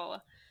 So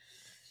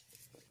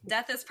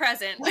death is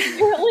present.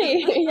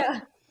 Really? Yeah.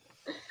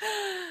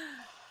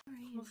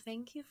 Well,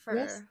 thank you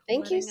for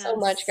thank you so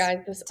much,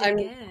 guys.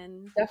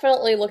 I'm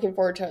definitely looking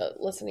forward to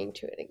listening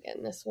to it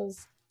again. This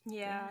was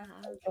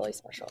really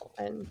special,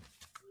 and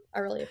I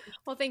really appreciate it.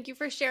 Well, thank you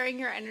for sharing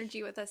your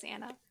energy with us,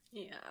 Anna.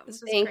 Yeah.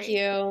 This was Thank great.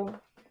 you.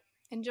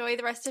 Enjoy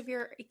the rest of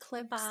your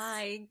eclipse.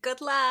 Bye.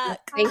 Good luck.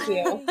 Thank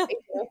you. Thank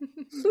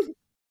you.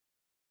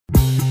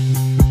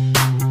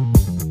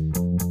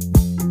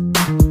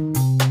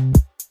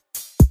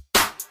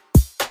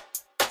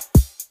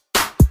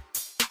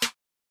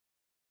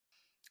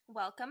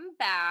 Welcome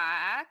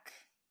back.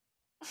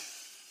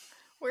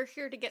 We're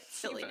here to get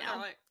silly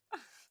now.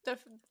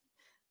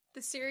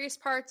 The serious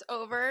part's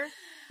over.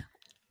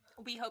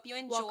 We hope you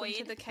enjoyed. Welcome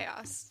to the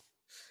chaos.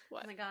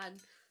 What? Oh my god.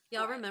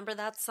 Y'all remember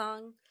that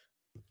song?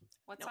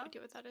 What song? No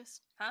idea what that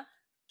is. Huh?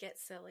 Get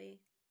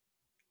silly.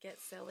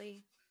 Get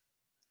silly.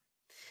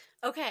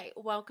 Okay,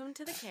 welcome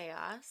to the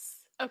chaos.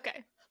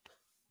 Okay.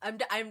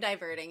 I'm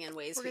diverting in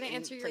ways We're gonna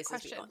answer your places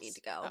questions. we don't need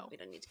to go. Oh. We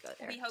don't need to go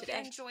there. We hope today.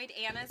 you enjoyed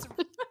Anna's.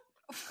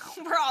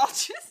 We're all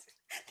just.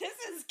 This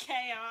is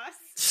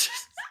chaos.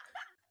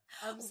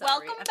 I'm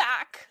sorry. Welcome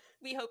back.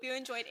 We hope you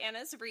enjoyed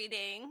Anna's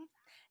reading.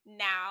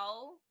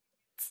 Now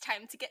it's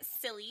time to get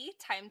silly.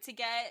 Time to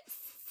get.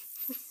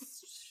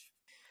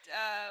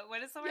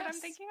 What is the word I'm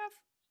thinking of?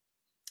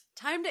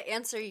 Time to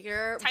answer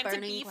your Time to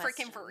burning be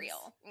questions. freaking for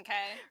real.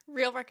 Okay.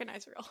 Real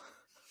recognize real.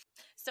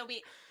 So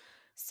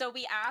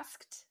we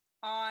asked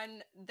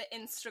on the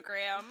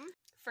Instagram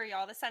for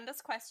y'all to send us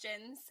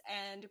questions,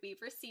 and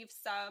we've received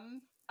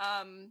some.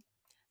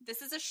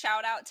 This is a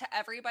shout out to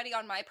everybody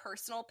on my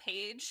personal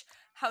page.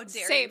 How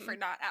dare you for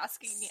not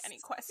asking me any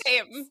questions?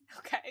 Same.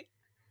 Okay.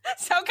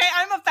 It's okay.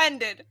 I'm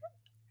offended.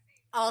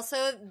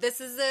 Also, this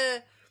is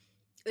a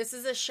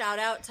shout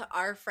out to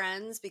our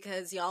friends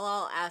because y'all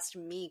all asked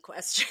me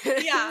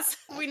questions. Yeah,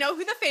 we know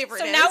who the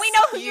favorite is. So now we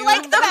know who you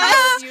like the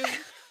best.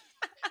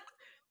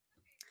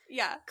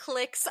 Yeah.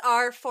 Clicks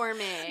are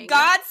forming.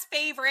 God's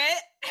favorite.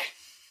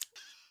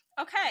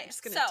 Okay, I'm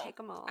just gonna take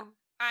them all.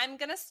 I'm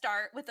gonna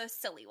start with a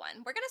silly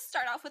one. We're gonna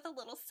start off with a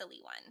little silly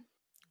one.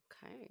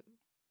 Okay.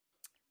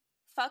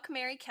 Fuck,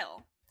 marry,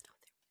 kill.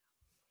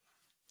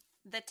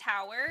 The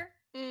Tower,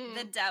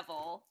 the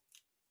Devil,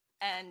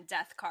 and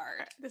Death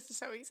card. This is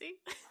so easy.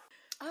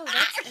 Oh,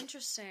 that's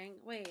interesting.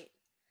 Wait.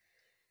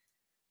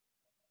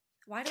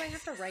 Why do I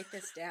have to write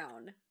this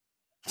down?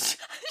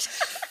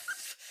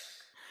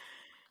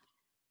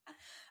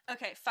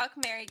 Okay, fuck,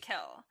 marry,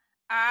 kill.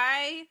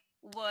 I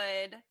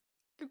would.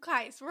 You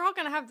guys, we're all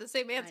gonna have the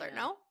same answer, know.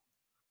 no?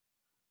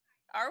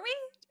 Are we?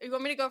 You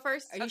want me to go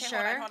first? Are you Okay,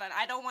 sure? Hold on.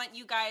 I don't want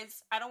you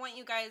guys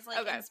like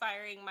Okay.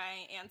 inspiring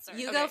my answer.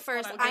 You Okay, go hold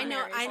first. on, I hold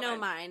know. on, I hold know on.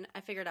 mine.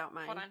 I figured out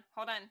mine.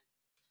 Hold on.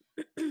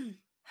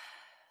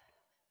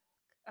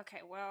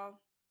 Okay, well,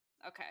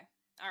 okay.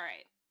 All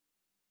right.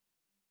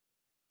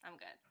 I'm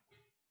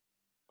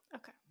good.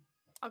 Okay.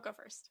 I'll go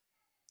first.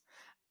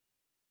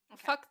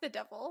 Okay. Fuck the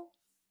devil,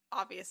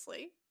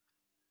 obviously.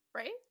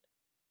 Right?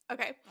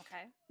 Okay.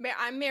 Okay.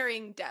 I'm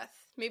marrying death.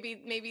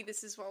 Maybe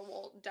this is where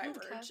we'll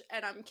diverge, Okay.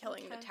 and I'm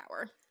killing the Okay.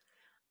 tower.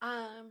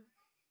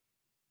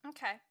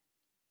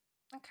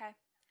 Okay.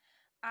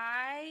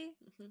 I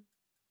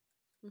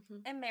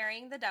am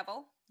marrying the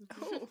devil.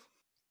 Ooh.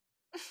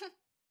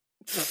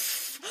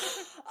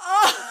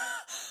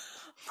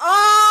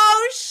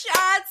 Oh,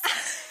 shots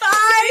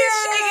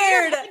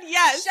fired!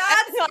 Yes.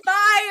 Shots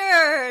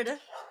fired!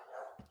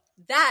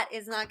 That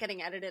is not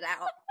getting edited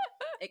out.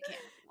 It can't.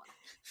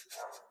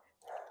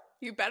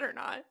 You better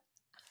not.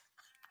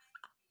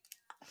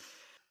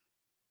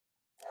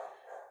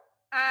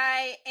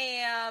 I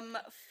am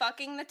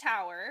fucking the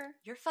tower.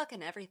 You're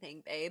fucking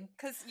everything, babe.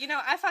 Because,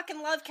 I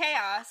fucking love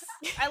chaos.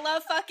 I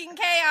love fucking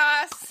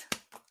chaos.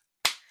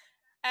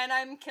 And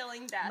I'm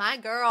killing death. My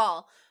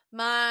girl.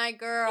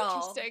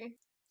 Interesting.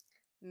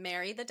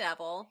 Marry the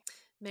devil.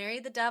 Marry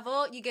the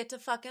devil. You get to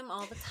fuck him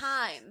all the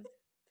time.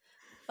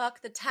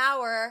 Fuck the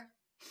tower.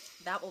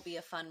 That will be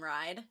a fun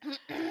ride.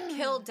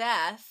 Kill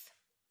death.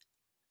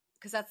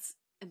 Because that's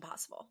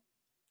impossible.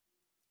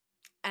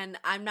 And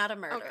I'm not a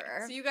murderer.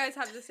 Okay, so you guys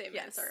have the same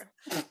Yes. answer.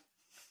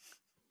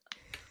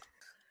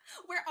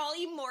 We're all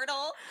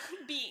immortal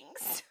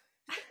beings.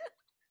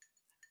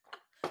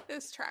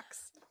 This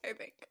tracks, I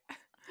think.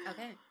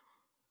 Okay.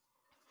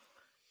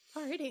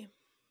 Alrighty.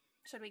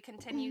 Should we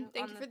continue?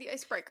 Thank you for the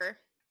icebreaker.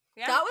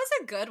 Yeah. That was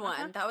a good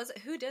one. That was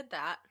who did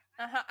that?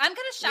 I'm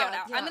gonna shout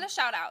out. Yeah. I'm gonna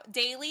shout out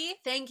Daily.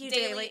 Thank you,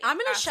 Daily Daily. I'm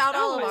gonna asked shout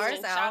all of that ours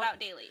question. out. Shout out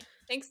Daily.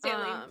 Thanks,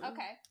 Daily.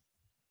 Okay.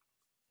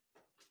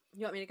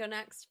 You want me to go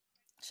next?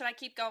 Should I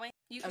keep going?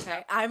 You can Okay,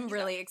 go. I'm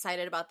really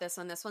excited about this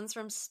one. This one's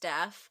from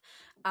Steph.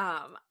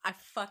 I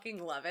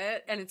fucking love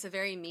it, and it's a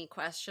very me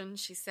question.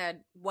 She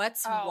said,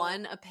 "What's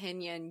one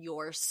opinion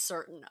you're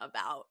certain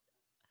about?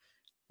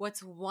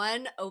 What's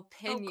one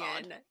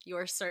opinion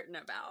you're certain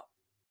about?"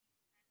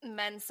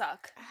 Men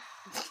suck.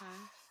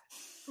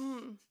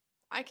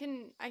 I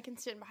can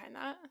stand behind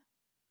that.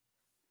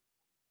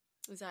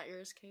 Is that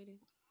yours,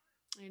 Katie?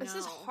 I know. This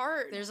is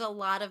hard. There's a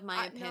lot of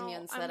my No,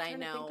 opinions I'm that I trying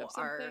to think know of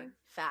are something.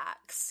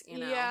 facts,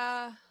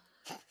 Yeah.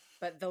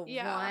 But the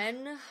Yeah.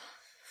 one...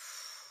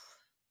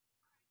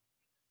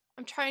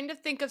 I'm trying to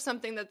think of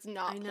something that's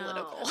not I know.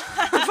 political.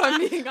 If I'm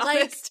being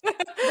honest.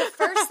 The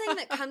first thing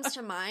that comes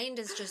to mind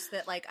is just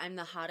that, like, I'm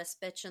the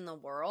hottest bitch in the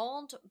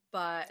world,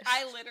 but...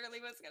 I literally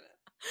was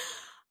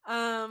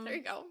gonna. There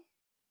you go.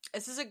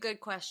 This is a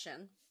good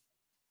question.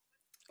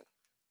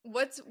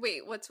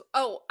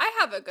 Oh, I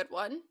have a good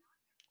one.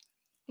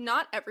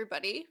 Not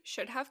everybody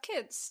should have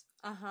kids.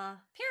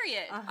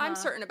 Period. I'm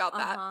certain about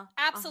that.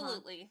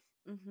 Absolutely.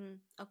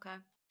 Okay.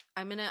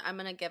 I'm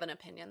gonna give an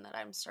opinion that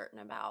I'm certain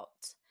about,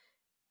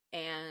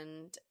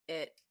 and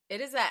it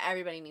is that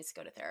everybody needs to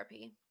go to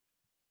therapy.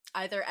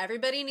 Either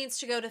everybody needs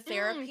to go to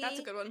therapy. That's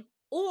a good one.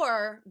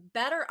 Or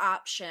better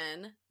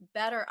option,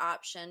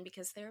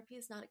 because therapy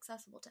is not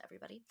accessible to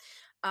everybody.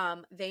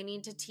 They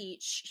need to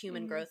teach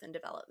human growth and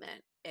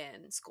development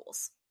in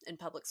schools, in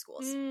public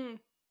schools.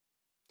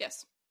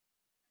 Yes.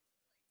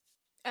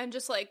 And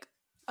just like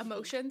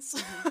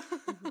emotions.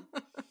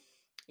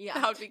 Yeah,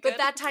 that would be good. But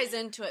that ties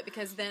into it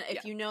because then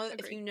if you know,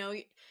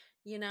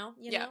 you know,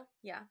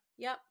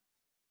 Yep.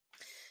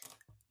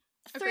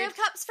 Three of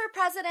Cups for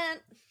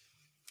president.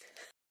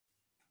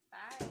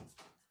 Bye.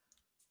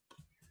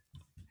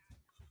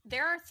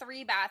 There are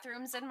 3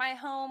 bathrooms in my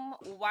home.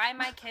 Why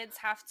my kids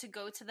have to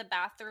go to the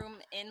bathroom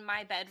in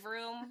my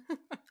bedroom?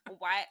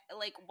 Why?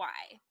 Like,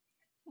 why?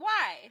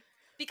 Why?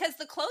 Because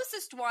the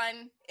closest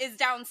one is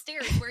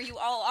downstairs where you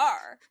all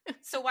are.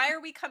 So why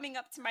are we coming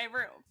up to my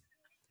room?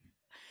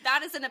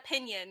 That is an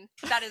opinion.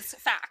 That is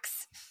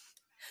facts.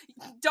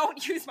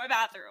 Don't use my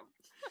bathroom.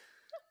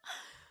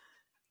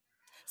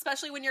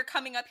 Especially when you're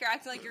coming up here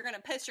acting like you're going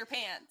to piss your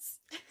pants.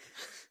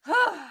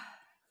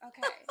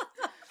 Okay.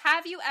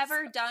 Have you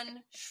ever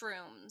done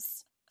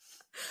shrooms?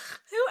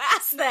 Who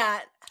asked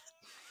that?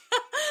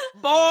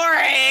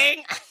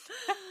 Boring!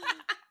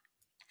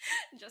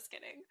 Just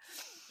kidding.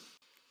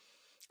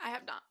 I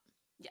have not.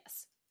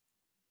 Yes.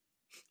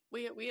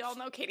 We all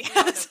know Katie We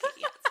all know has.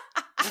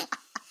 Katie has.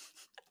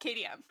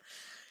 KDM.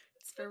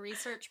 It's for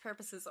research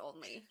purposes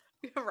only.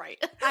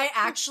 Right.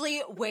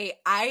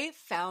 I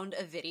found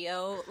a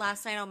video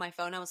last night on my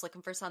phone. I was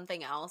looking for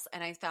something else,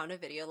 and I found a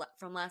video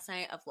from last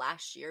night of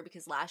last year,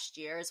 because last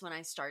year is when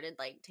I started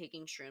like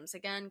taking shrooms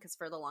again, because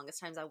for the longest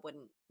times I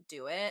wouldn't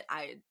do it.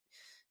 I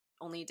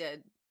only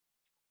did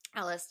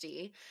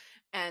LSD,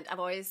 and I've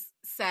always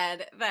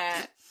said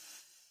that.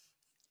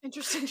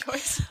 Interesting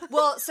choice.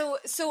 Well, so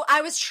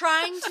I was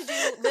trying to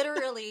do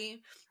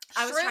literally.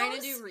 I was trying to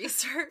Shrooms? do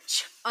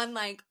research on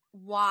like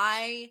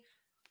why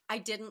I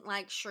didn't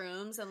like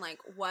shrooms and like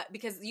what,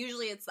 because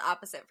usually it's the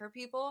opposite for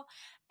people.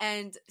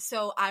 And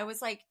so I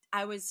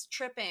was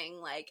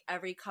tripping like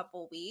every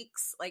couple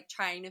weeks, like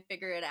trying to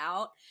figure it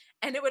out.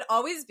 And it would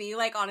always be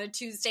like on a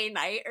Tuesday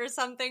night or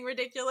something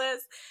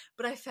ridiculous.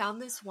 But I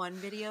found this one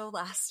video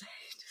last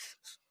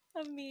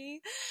night of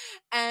me,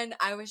 and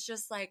I was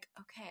just like,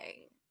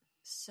 okay,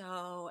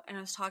 so, and I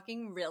was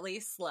talking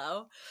really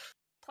slow.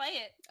 Play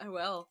it. I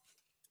will.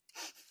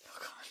 Oh,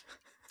 God.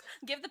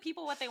 Give the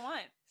people what they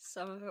want.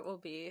 Some of it will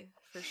be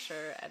for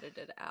sure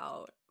edited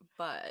out,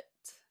 but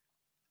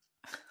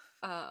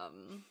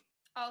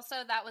Also,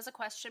 that was a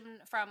question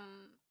from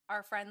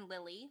our friend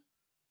Lily.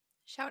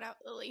 Shout out,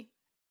 Lily.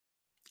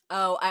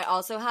 oh, I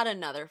also had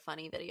another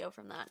funny video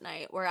from that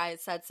night where I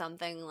said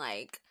something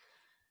like,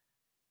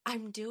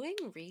 I'm doing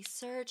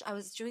research. I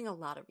was doing a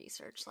lot of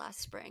research last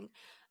spring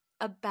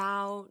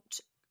about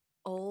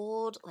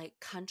old like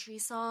country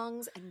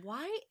songs, and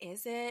why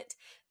is it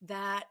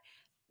that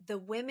the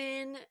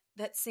women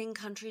that sing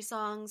country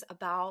songs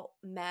about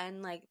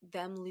men, like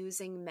them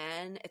losing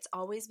men, it's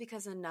always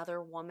because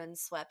another woman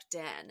swept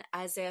in,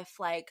 as if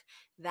like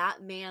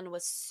that man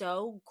was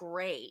so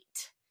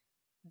great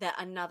that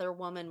another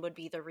woman would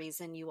be the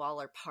reason you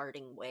all are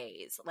parting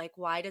ways. Like,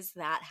 why does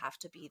that have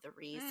to be the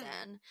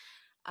reason?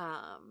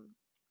 I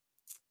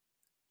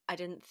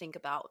didn't think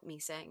about me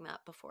saying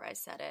that before I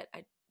said it.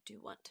 I do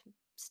want to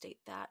state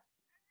that.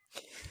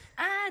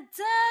 I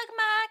dug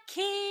my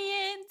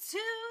key into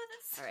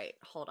the... All right,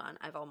 hold on.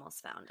 I've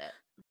almost found it.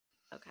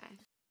 Okay.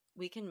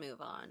 We can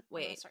move on.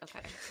 Wait,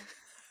 okay.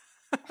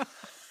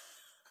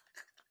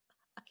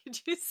 Did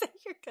you say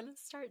you're going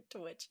to start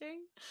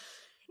twitching?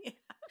 Yeah.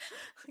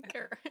 Like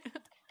you're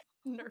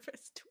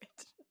nervous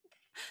twitch.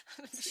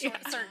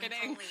 Short-circuiting.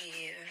 I don't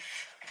believe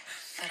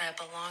that I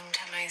belong to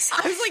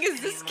myself. I was like,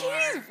 is this anymore,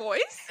 Katie's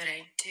voice? But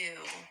I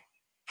do.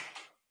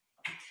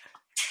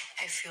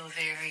 I feel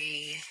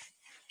very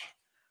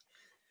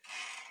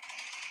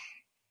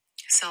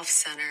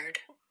self-centered.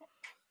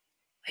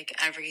 Like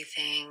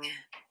everything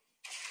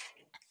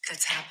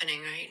that's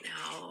happening right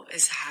now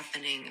is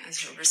happening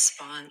as a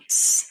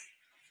response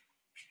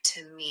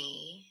to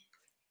me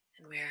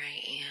and where I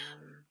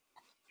am.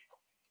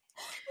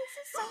 This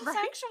is so Right.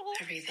 sexual.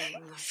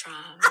 Everything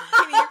from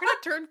Katie, you're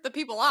gonna turn the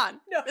people on.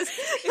 No.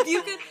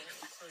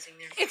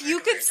 If you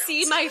could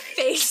see my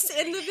face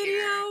in the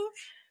video.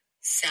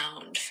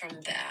 Sound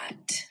from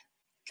that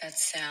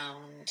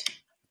sound,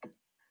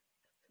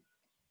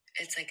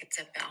 it's like it's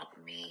about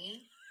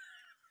me,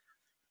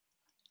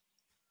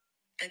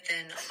 but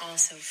then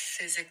also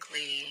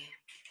physically,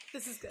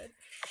 This is good.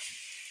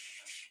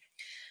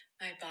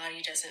 my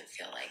body doesn't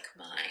feel like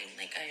mine.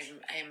 Like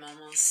I'm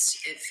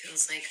almost, it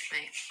feels like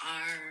my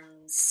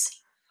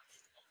arms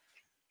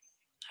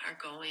are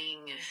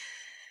going,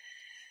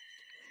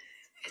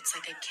 it's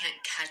like I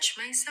can't catch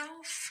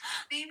myself,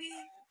 maybe.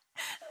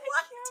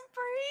 I can't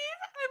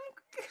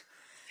breathe.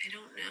 I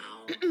don't know.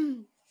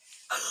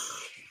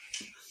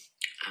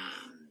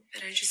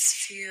 But I just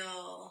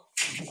feel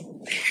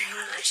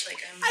very much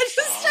like I'm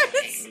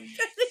falling.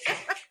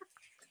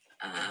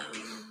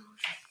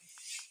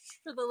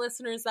 For the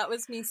listeners, that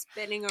was me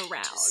spinning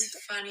around.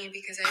 It's funny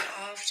because I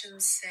often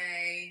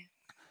say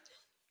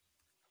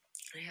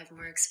I have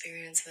more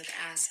experience with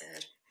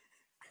acid.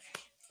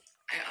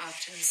 I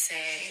often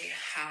say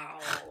how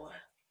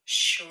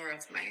sure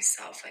of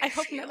myself I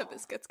hope feel. none of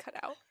this gets cut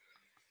out.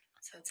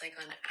 So it's like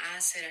on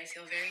acid, I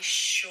feel very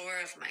sure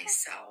of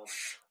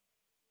myself.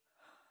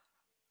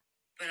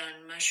 but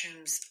on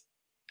mushrooms,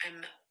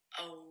 I'm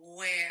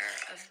aware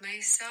of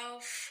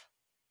myself,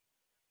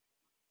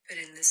 but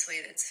in this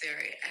way that's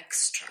very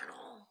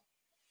external.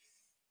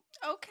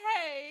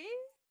 Okay.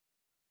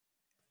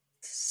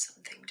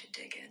 Something to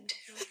dig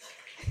into.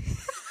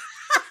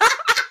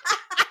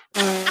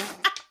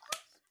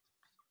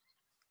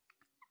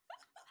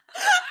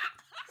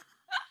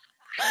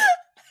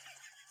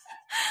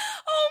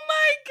 Oh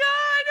my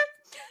god!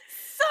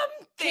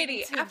 Something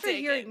Katie, to after dig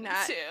hearing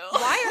that, into.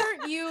 why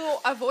aren't you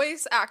a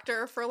voice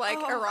actor for like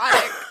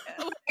erotic?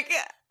 Like,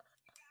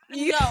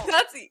 you, No.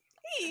 that's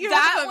you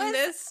That have a was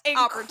missed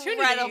opportunity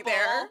incredible.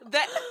 there.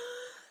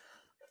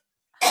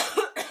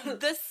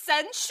 The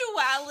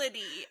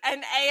sensuality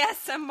and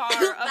ASMR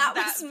of that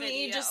was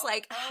me video. just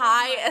like Oh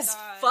high my as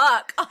God.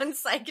 fuck on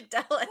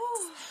psychedelics.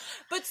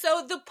 But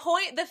so the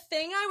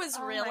thing I was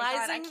Oh my God, I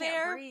realizing can't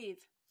there breathe.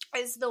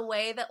 is the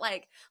way that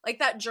like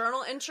that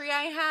journal entry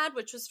I had,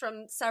 which was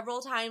from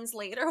several times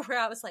later, where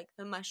I was like,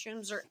 the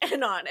mushrooms are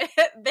in on it.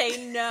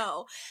 They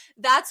know.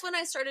 That's when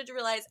I started to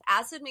realize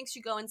acid makes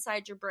you go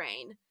inside your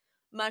brain.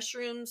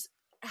 Mushrooms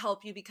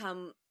help you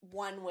become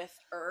one with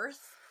earth.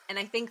 And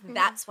I think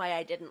that's why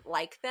I didn't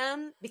like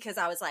them, because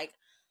I was like,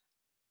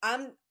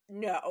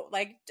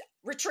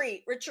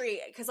 retreat.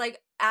 Because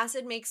like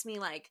acid makes me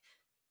like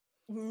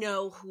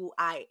know who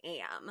I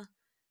am.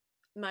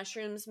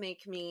 Mushrooms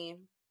make me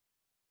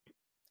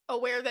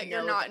Aware that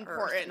you're know not the earth,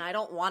 important. and I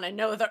don't want to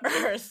know the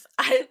earth.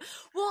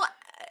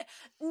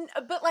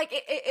 But like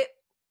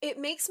it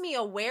makes me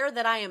aware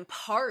that I am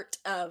part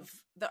of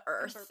the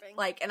earth. burping.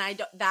 Like, and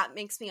that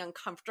makes me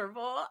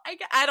uncomfortable.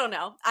 I don't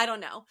know.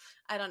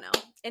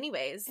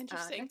 Anyways,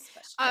 Interesting. next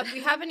question. If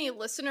we have any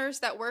listeners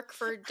that work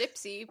for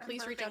Dipsy, I'm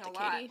please reach burping out to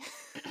a lot. Katie.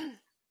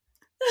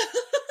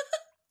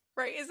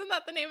 Right? Isn't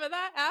that the name of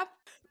that app?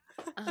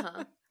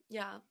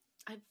 Yeah,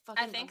 I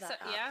fucking I think love so.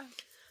 that app.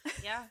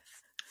 Yeah.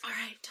 All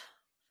right.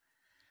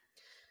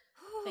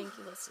 Thank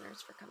you,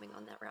 listeners, for coming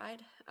on that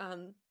ride.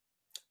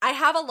 I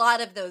have a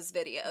lot of those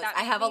videos. That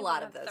I made have a me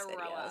lot wanna of those throw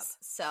videos. up.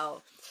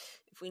 So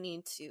if we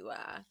need to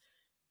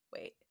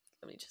wait,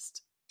 let me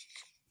just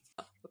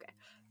okay.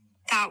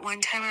 That one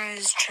time I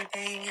was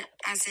tripping,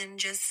 as in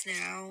just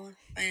now,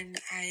 when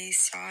I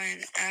saw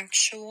an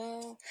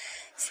actual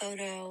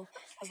photo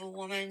of a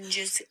woman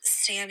just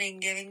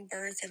standing giving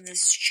birth in the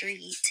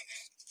street,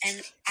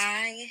 and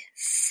I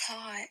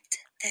thought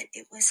that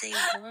it was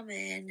a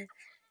woman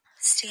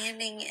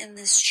standing in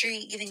the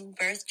street giving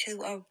birth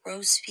to a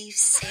roast beef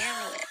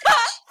sandwich.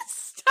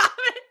 Stop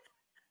it.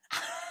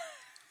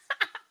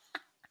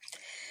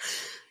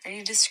 I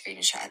need to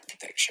screenshot the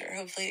picture.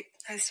 Hopefully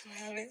I still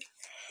have it.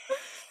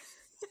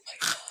 Oh my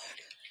god.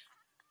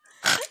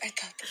 I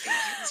thought the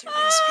baby was a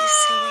roast beef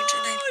sandwich,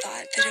 and I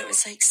thought that it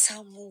was like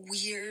some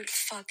weird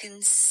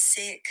fucking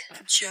sick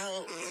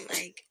joke.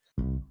 Like,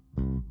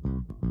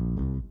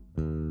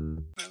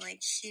 or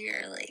like,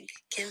 here, like,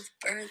 give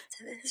birth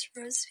to this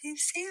roast beef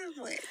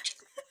sandwich.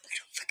 I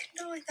don't fucking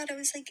know. I thought it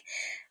was like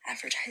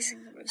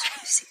advertising the roast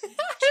beef sandwich.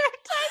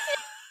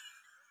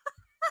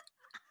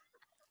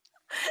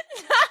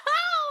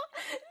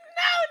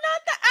 No,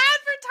 not the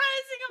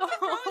advertising of the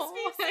roast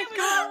beef sandwich.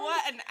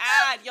 What an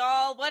ad,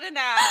 y'all. What an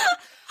ad.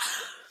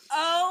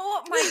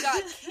 Oh my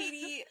god,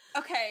 Katie.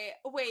 Okay,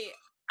 wait.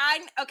 I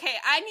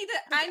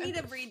need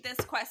to read this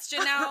question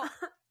out.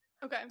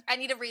 Okay. I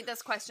need to read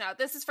this question out.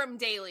 This is from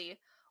Daily.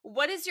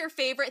 What is your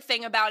favorite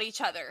thing about each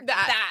other?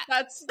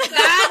 That's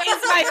That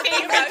is my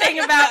favorite thing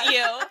about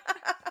you.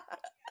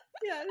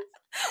 Yes.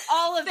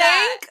 All of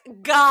that.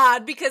 Thank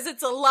God, because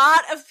it's a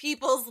lot of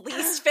people's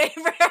least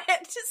favorite.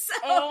 So.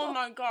 Oh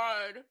my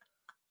god.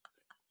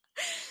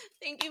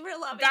 Thank you for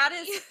loving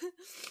me.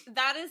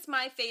 That is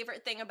my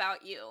favorite thing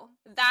about you.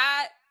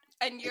 That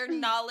and your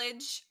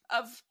knowledge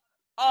of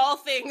all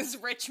things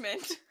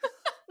Richmond.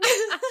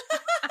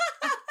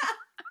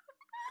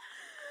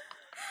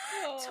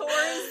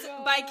 Tours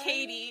by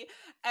Katie,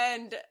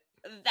 and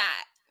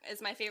that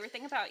is my favorite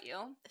thing about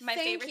you. My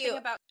favorite thing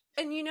about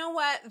And you know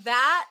what?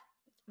 That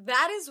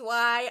is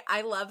why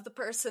I love the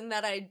person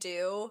that I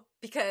do,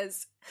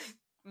 because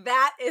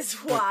that is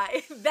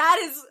why.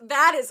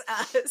 That is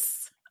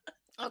us.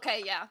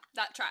 Okay, yeah,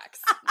 that tracks.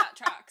 That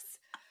tracks.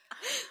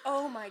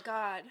 Oh my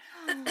god.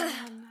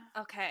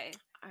 Okay.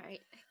 All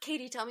right.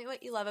 Katie, tell me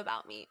what you love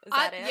about me. Is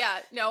that it? Yeah,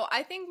 no,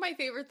 I think my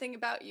favorite thing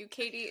about you,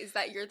 Katie, is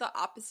that you're the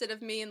opposite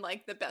of me in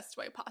like the best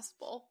way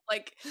possible.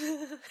 Like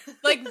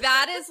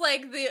that is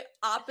like the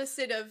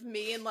opposite of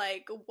me, and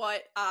like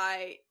what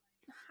I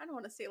don't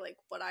want to say like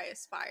what I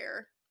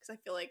aspire, because I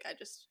feel like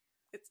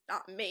it's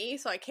not me,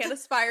 so I can't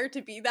aspire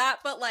to be that,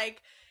 but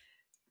like,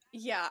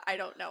 yeah, I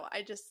don't know.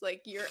 I just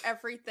like, you're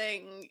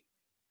everything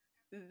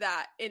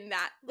that in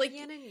that, like,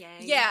 yin and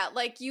yang. yeah,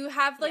 like you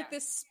have like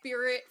this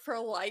spirit for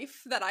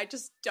life that I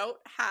just don't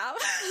have.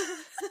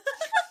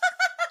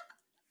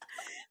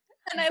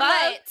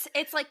 But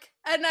it's like,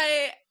 and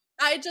I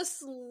I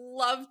just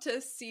love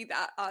to see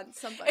that on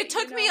somebody. It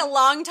took me a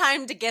long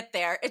time to get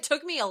there. But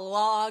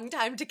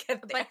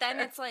then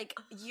it's like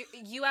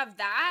you have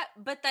that,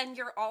 but then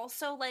you're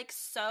also like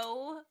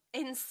so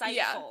insightful.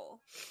 Yeah.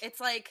 It's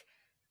like,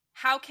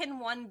 how can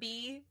one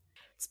be?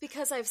 It's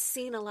because I've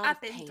seen a lot of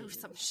pain. I've been through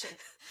some shit.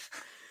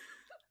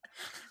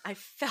 I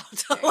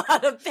felt a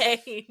lot of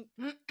pain.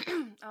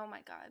 Oh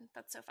my god,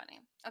 that's so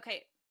funny.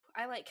 Okay,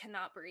 I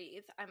cannot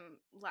breathe. I'm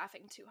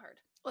laughing too hard.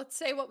 Let's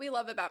say what we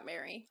love about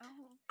Mary. Oh.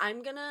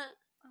 I'm gonna.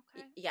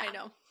 Okay. Yeah. I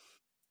know.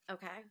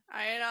 Okay.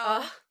 I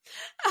know.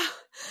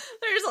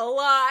 There's a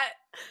lot.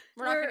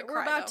 We're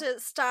about to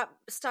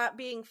stop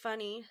being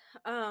funny.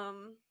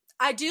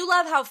 I do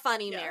love how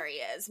funny Mary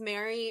is.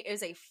 Mary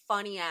is a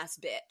funny ass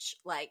bitch.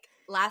 Like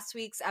last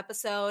week's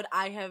episode,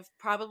 I have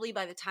probably,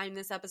 by the time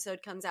this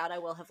episode comes out, I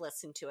will have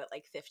listened to it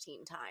like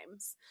 15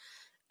 times.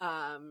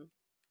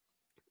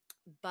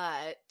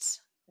 But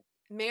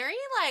Mary,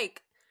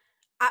 like,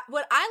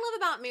 what I love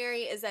about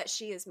Mary is that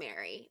she is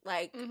Mary.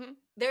 Like,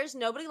 there's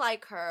nobody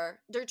like her.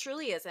 There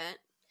truly isn't.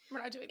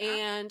 We're not doing that.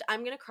 And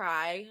I'm gonna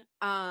cry.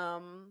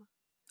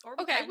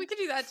 Okay, we could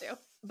do that too.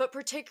 But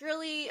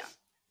particularly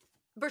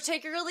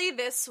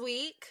this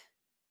week,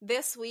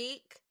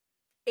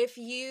 if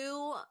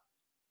you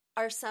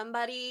are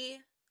somebody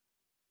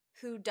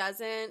who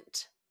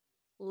doesn't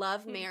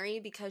love Mary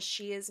because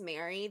she is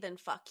Mary, then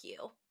fuck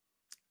you.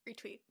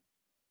 Retweet.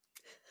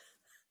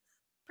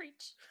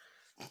 Preach.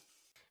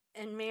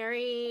 And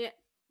Mary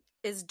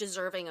is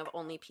deserving of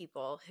only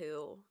people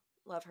who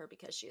love her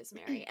because she is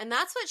Mary. And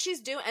that's what she's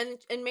doing.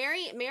 And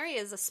Mary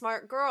is a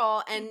smart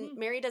girl, and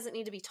Mary doesn't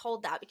need to be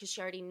told that because she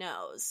already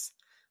knows.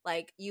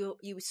 Like, you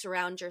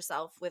surround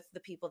yourself with the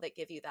people that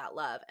give you that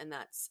love, and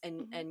that's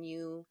and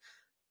you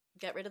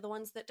get rid of the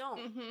ones that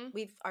don't.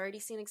 We've already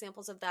seen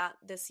examples of that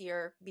this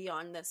year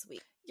beyond this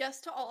week. Yes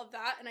to all of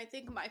that. And I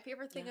think my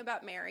favorite thing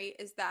about Mary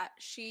is that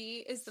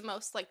she is the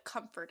most like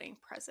comforting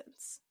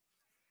presence.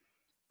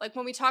 Like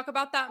when we talk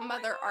about that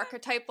mother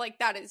archetype, like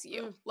that is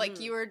you.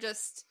 Like you are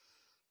just,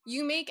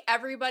 you make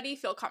everybody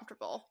feel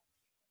comfortable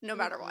no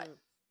matter what.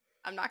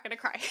 I'm not going to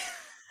cry.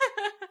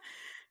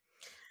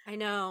 I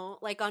know.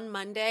 Like on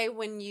Monday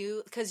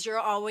because you're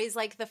always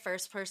like the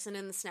first person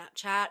in the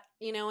Snapchat,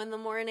 you know, in the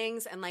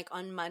mornings. And like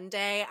on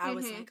Monday, I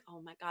was like,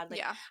 oh my God.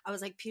 Like, I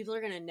was like, people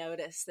are going to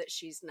notice that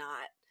she's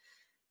not.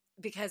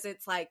 Because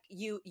it's like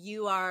you're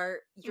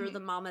the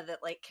mama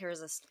that like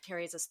carries us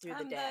through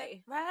the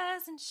day.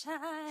 Rise and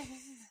shine.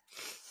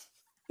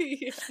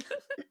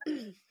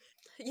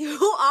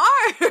 You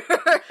are,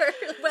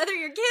 whether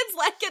your kids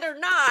like it or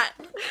not.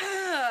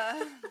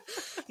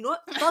 You know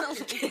what? Fuck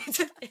your kids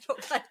if they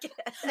don't like it.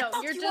 No,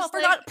 you're just for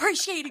not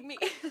appreciating me.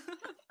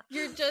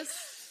 You're just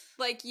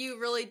like, you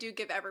really do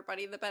give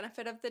everybody the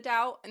benefit of the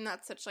doubt, and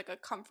that's such like a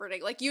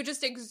comforting. Like you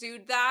just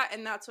exude that,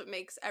 and that's what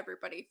makes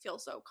everybody feel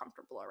so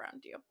comfortable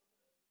around you.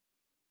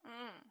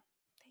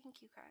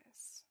 Thank you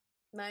guys.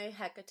 My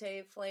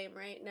Hecate flame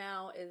right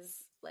now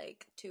is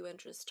like 2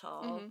 inches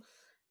tall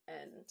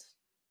and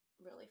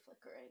really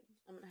flickering.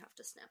 I'm gonna have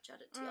to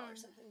Snapchat it to y'all or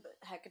something. But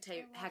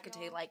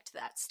Hecate liked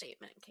that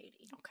statement,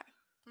 Katie. Okay.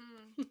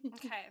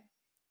 Okay.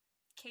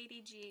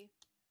 Katie G.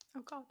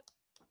 Oh God.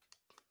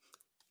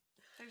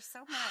 There's so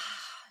much.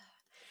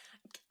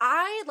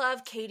 I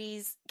love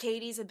Katie's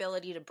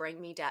ability to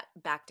bring me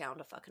back down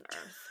to fucking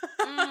earth.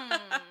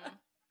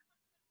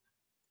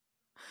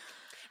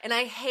 And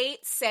I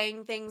hate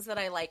saying things that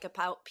I like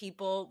about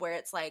people where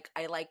it's like,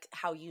 I like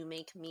how you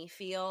make me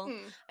feel.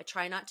 I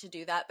try not to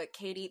do that. But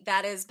Katie,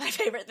 that is my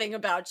favorite thing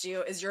about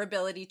you, is your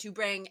ability to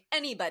bring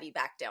anybody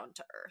back down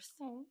to earth.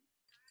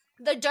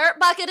 The dirt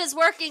bucket is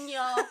working,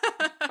 y'all.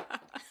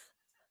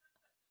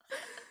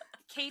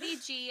 Katie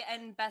G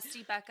and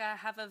Bestie Becca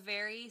have a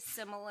very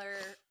similar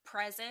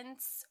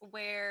presence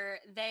where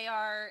they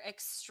are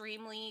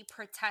extremely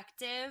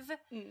protective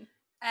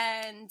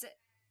and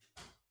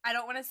I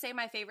don't want to say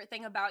my favorite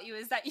thing about you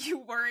is that you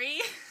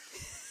worry.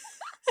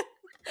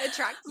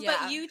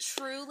 But you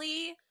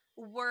truly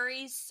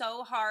worry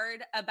so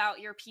hard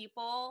about your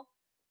people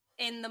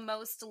in the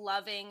most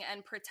loving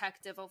and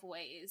protective of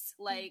ways.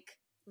 Like,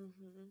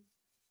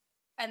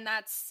 and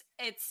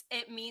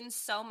it means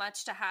so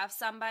much to have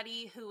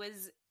somebody who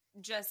is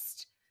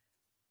just,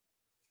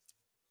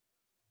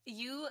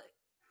 you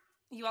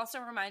also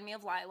remind me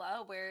of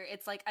Lila, where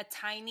it's like a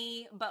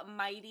tiny but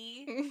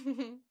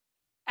mighty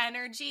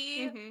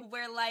energy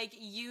where like,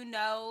 you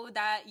know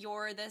that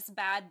you're this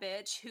bad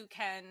bitch who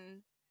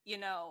can, you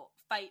know,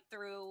 fight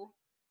through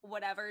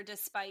whatever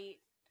despite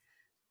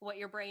what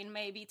your brain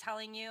may be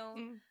telling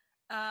you.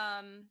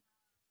 And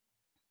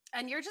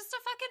you're just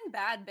a fucking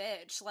bad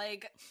bitch.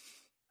 Like,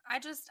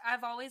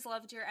 I've always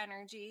loved your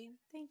energy.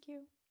 Thank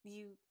you.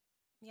 You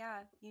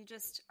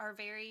just are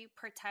very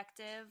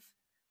protective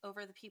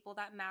over the people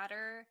that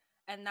matter.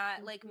 And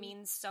that like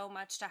means so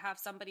much to have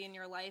somebody in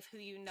your life who,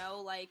 you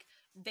know, like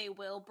they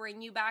will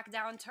bring you back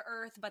down to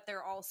earth, but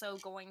they're also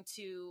going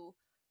to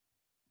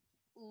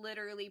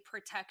literally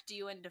protect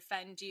you and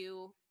defend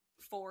you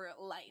for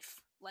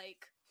life.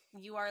 Like,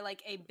 you are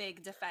like a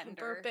big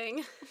defender.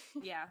 Burping.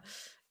 Yeah.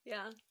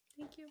 Yeah.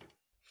 Thank you.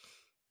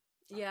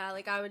 Yeah,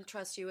 like I would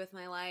trust you with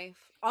my life.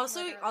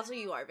 Also,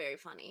 Literally. you are very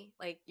funny.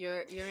 Like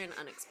you're an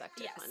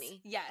unexpected Yes.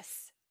 funny.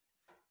 Yes.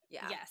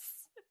 Yeah. Yes.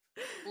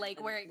 Like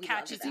And where it we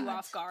catches love you that.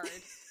 off guard.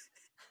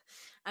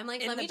 I'm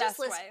like, In let the me just best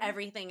list way.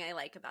 everything I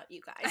like about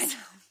you I guys. know.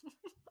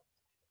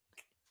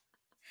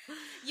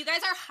 You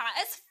guys are hot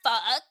as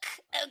fuck.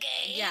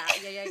 Okay. Yeah.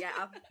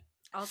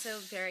 Also,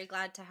 very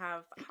glad to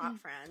have hot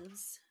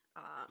friends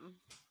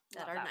that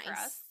Love are that for nice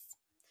us.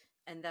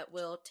 and that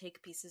will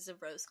take pieces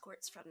of rose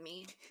quartz from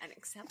me and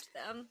accept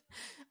them.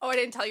 Oh, I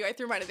didn't tell you. I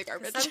threw mine in the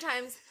garbage.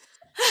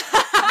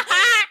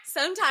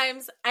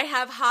 Sometimes I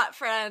have hot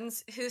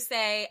friends who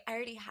say, I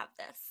already have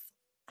this.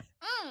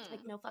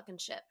 Like, no fucking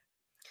shit.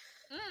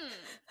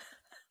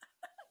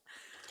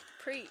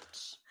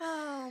 Preach.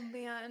 Oh,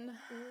 man.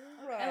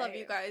 Right. I love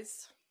you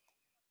guys.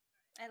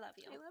 I love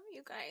you. I love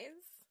you guys.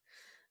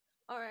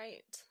 All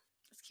right.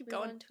 Let's keep Move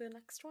going. on to the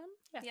next one.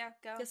 Yeah,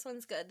 go. This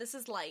one's good. This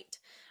is light.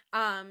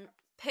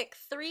 Pick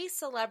 3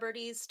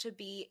 celebrities to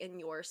be in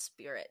your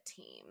spirit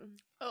team.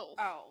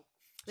 Oh.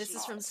 This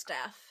is from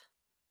Steph.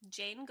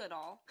 Jane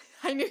Goodall.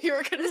 I knew you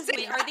were going to say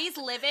Wait, that. are these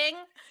living?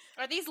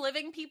 Are these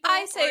living people?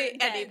 I say or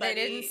dead? anybody.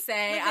 They didn't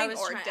say. Living I was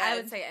or trying. I dead.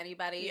 would say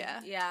anybody.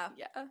 Yeah. Yeah.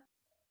 Yeah.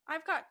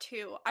 I've got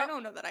 2. I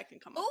don't know that I can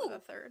come up with a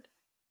third.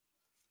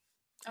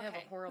 I have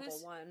Okay, a horrible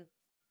who's- one.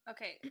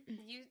 Okay,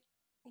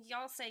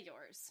 y'all say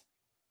yours.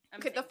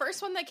 Okay, the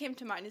first one that came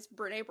to mind is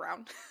Brene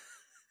Brown.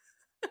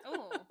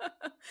 Oh,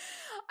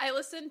 I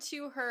listened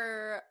to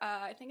her,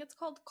 I think it's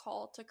called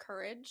Call to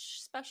Courage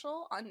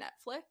special on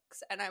Netflix,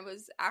 and I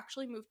was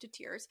actually moved to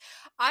tears.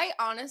 I'm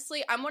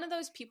one of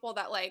those people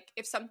that, like,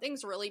 if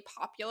something's really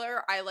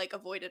popular, I, like,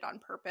 avoid it on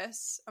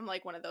purpose. I'm,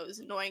 like, one of those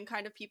annoying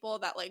kind of people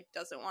that, like,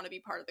 doesn't want to be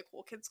part of the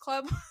cool kids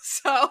club.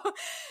 So,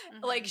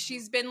 like,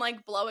 she's been,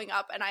 like, blowing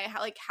up, and I,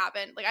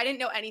 haven't, like, I didn't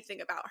know anything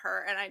about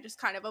her, and I just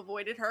kind of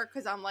avoided her,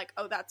 because I'm like,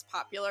 oh, that's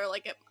popular.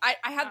 Like,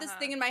 I have this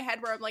thing in my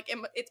head where I'm like,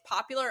 it's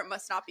popular, it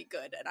must not be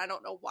good, and I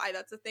don't know why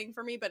that's a thing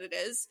for me, but it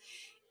is.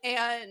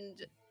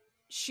 And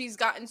she's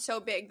gotten so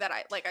big that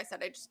I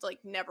just, like,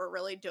 never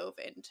really dove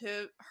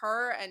into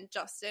her, and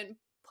Justin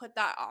put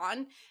that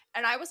on,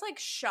 and I was, like,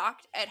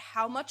 shocked at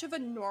how much of a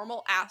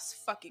normal ass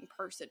fucking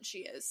person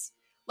she is.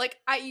 Like,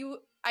 you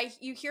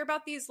hear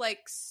about these,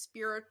 like,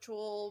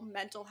 spiritual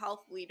mental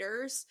health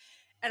leaders,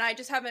 and I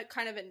just have a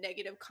kind of a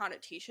negative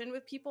connotation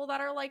with people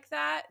that are like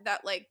that,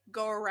 like,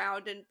 go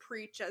around and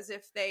preach as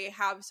if they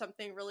have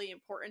something really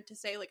important to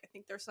say. Like, I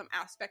think there's some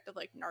aspect of,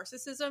 like,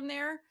 narcissism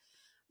there.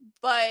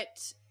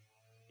 But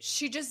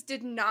she just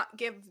did not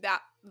give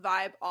that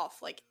vibe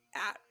off, like,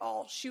 at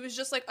all. She was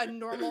just, like, a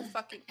normal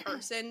fucking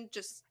person,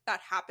 just that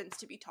happens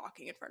to be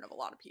talking in front of a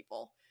lot of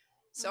people.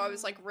 So I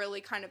was, like,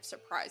 really kind of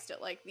surprised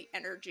at, like, the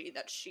energy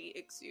that she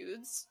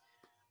exudes.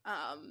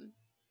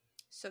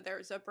 So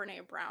there's a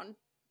Brene Brown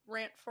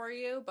rant for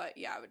you, but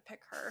yeah, I would pick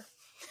her.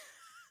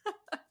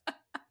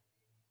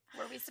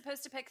 were we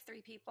supposed to pick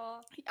 3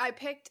 people? I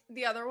picked,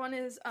 the other one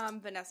is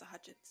Vanessa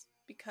Hudgens,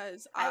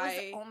 because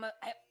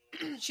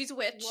she's a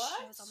witch.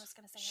 What? I was almost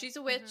gonna say She's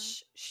her. a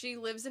witch. She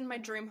lives in my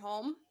dream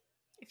home.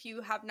 If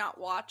you have not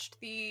watched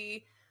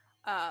the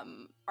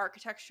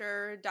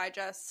Architecture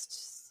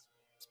Digest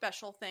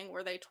special thing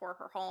where they tour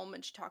her home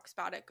and she talks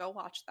about it, go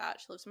watch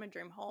that. She lives in my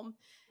dream home.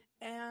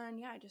 And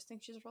yeah, I just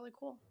think she's really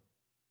cool.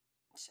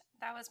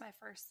 That was my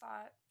first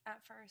thought at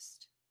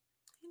first.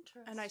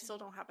 Interesting. And I still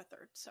don't have a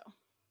third, so.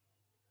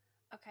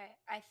 Okay,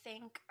 I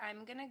think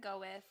I'm gonna go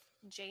with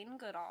Jane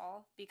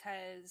Goodall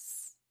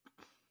because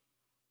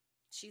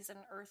she's an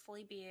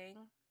earthly being,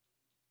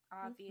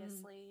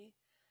 obviously.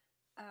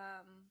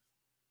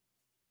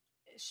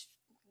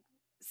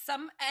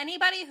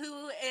 Anybody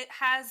who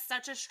has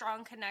such a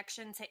strong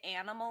connection to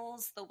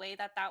animals, the way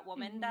that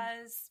woman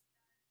does.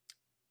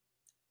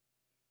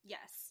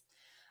 Yes.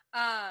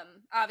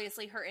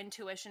 Obviously her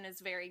intuition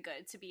is very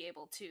good to be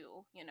able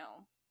to,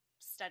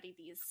 study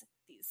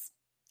these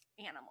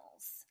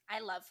animals. I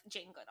love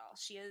Jane Goodall.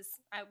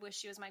 I wish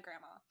she was my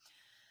grandma.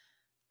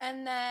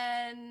 And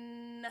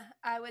then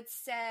I would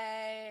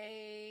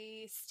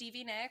say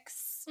Stevie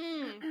Nicks.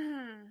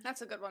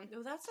 That's a good one.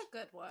 Oh, that's a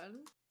good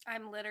one.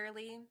 I'm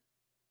literally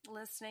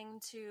listening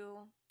to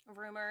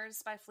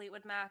Rumors by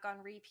Fleetwood Mac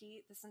on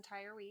repeat this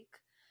entire week.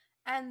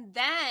 And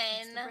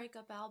then It's the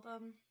breakup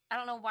album. I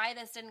don't know why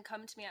this didn't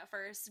come to me at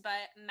first,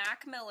 but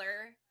Mac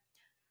Miller,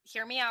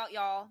 hear me out,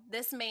 y'all.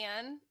 This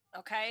man,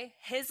 okay,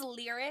 his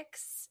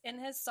lyrics in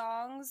his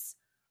songs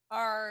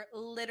are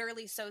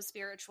literally so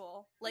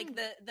spiritual. Like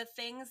the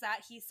things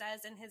that he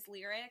says in his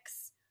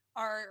lyrics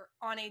are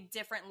on a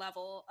different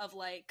level of,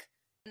 like,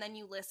 and then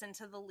you listen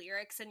to the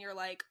lyrics and you're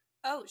like,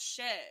 oh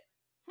shit.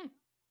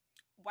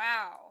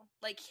 Wow.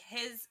 Like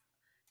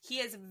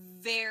he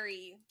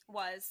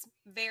was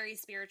very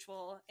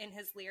spiritual in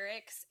his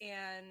lyrics,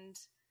 and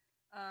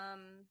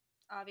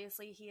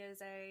obviously he is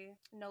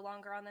no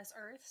longer on this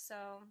earth,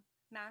 so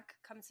Mac,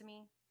 come to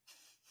me.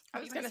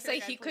 I was going to say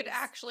he could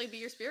actually be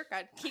your spirit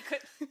guide. He could.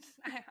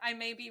 I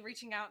may be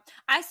reaching out.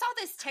 I saw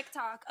this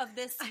TikTok of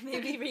this. I may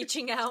be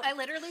reaching out. I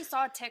literally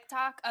saw a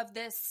TikTok of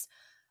this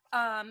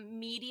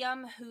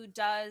medium who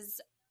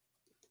does,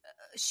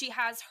 she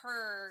has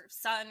her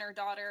son or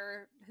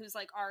daughter who's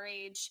like our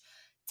age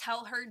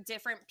tell her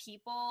different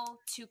people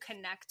to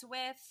connect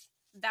with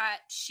that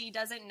she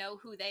doesn't know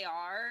who they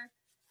are,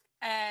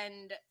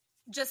 and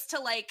just to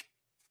like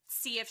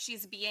see if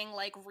she's being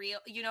like real,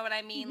 you know what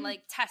I mean?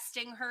 Like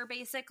testing her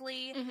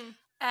basically.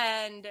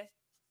 And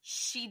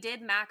she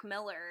did Mac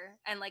Miller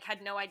and like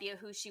had no idea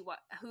who he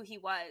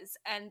was,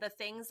 and the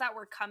things that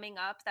were coming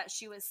up that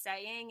she was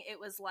saying, it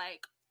was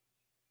like,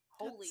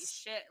 holy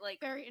shit, like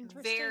very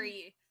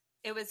interesting.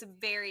 It was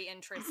very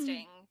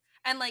interesting.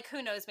 And like,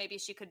 who knows, maybe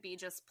she could be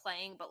just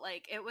playing, but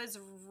like, it was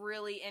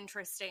really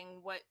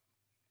interesting what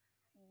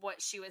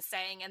she was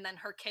saying. And then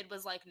her kid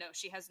was like, no,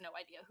 she has no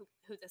idea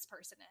who this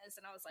person is.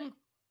 And I was like,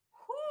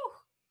 whew.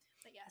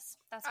 But yes,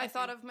 that's I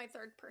thought of my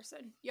third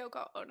person,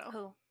 Yoko Ono.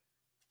 Who?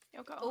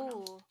 Yoko Ono.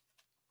 Ooh.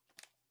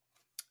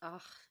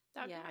 Ugh.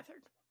 That would be my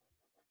third.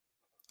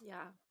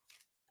 Yeah.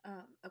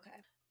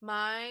 Okay.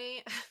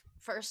 My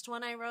first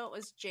one I wrote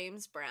was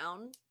James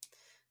Brown,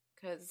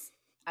 because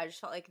I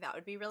just felt like that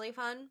would be really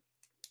fun.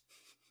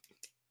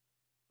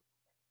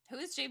 Who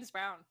is James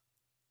Brown?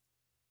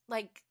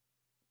 Like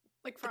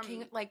from King,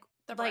 the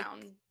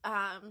Brown.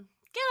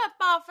 Get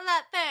up off of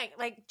that thing.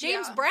 Like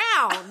James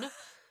Brown.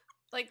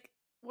 Like,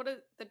 what is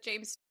the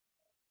James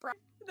Brown?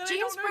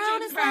 James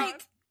Brown is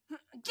like,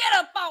 get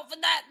up off of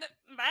that.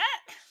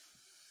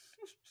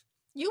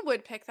 You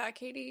would pick that,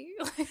 Katie.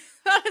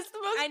 That is the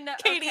most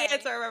Katie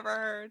answer I've ever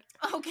heard.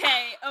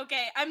 Okay.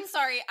 I'm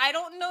sorry. I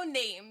don't know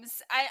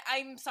names.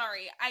 I'm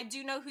sorry. I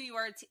do know who you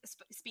are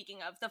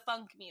speaking of. The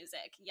funk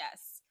music.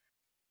 Yes.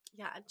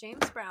 Yeah,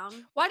 James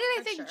Brown. Why did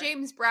I think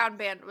James Brown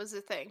Band was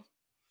a thing?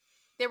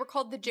 They were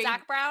called the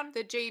Zach Brown?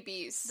 The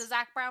JBs. The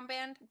Zach Brown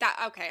Band?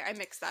 Okay, I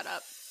mixed that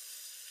up.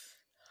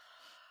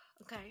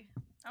 Okay.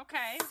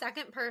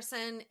 Second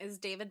person is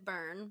David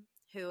Byrne,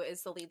 who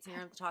is the lead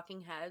singer of the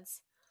Talking Heads.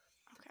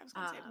 Okay, I was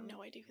going to say I have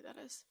no idea who that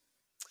is.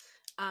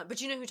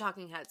 But you know who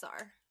Talking Heads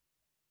are.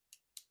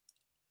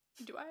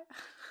 Do I?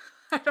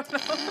 I don't know.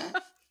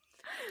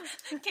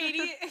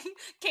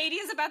 Katie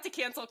is about to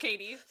cancel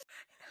Katie.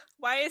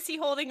 Why is he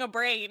holding a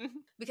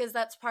brain? Because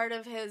that's part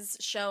of his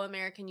show,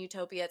 American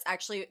Utopia. It's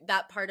actually,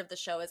 that part of the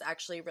show is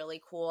actually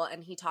really cool.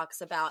 And he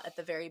talks about at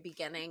the very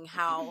beginning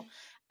how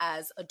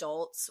as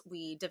adults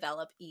we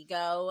develop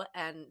ego.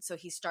 And so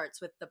he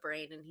starts with the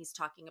brain, and he's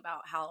talking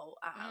about how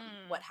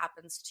what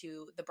happens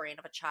to the brain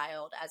of a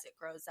child as it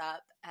grows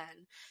up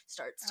and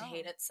starts to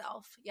hate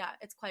itself. Yeah,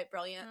 it's quite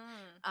brilliant.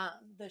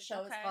 The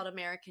show is called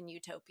American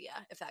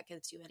Utopia, if that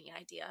gives you any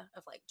idea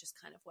of like just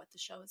kind of what the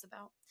show is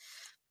about.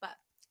 But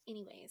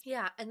anyways,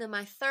 yeah. And then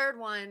my third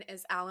one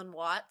is Alan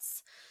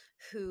Watts,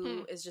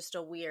 who is just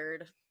a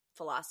weird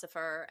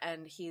philosopher,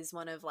 and he's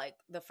one of like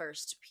the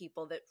first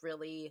people that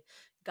really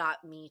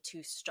got me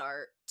to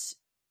start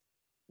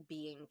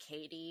being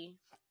Katie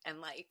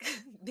and like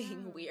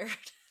being weird.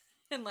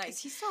 And like, is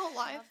he still alive?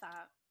 I love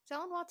that. Is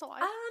Alan Watts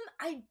alive?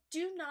 I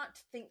do not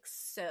think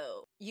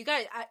so. You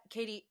guys,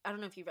 Katie, I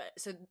don't know if you read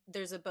it. So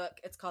there's a book.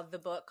 It's called The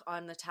Book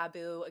on the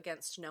Taboo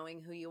Against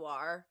Knowing Who You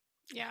Are.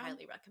 Yeah. I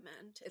highly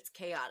recommend. It's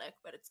chaotic,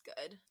 but it's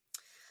good.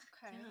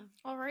 Okay. Yeah.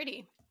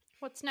 Alrighty.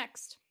 What's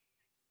next?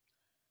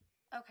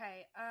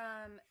 Okay.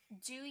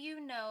 Do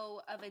you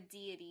know of a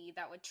deity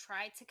that would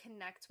try to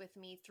connect with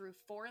me through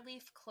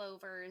 4-leaf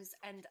clovers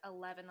and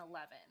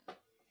 1111?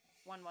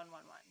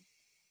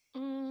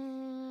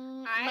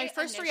 1111. My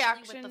first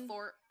reaction with the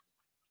four.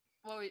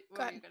 What were you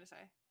going to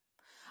say?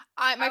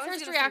 My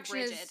first reaction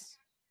is,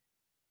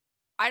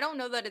 I don't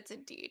know that it's a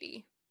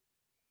deity.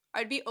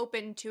 I'd be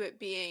open to it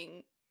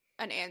being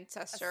an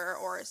ancestor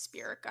or a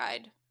spirit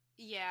guide.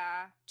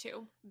 Yeah.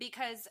 Too.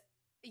 Because,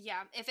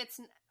 yeah, if it's...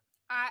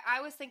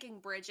 I was thinking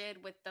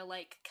Bridget with the,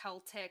 like,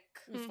 Celtic...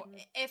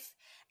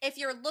 If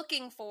you're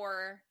looking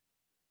for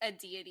a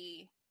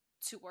deity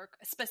to work,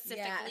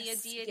 specifically a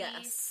deity,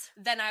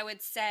 then I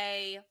would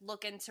say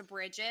look into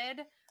Bridget.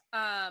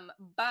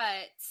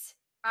 But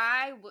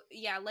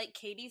like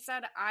Katie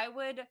said, I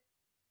would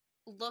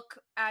look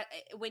at...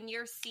 When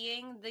you're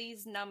seeing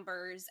these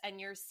numbers and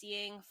you're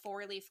seeing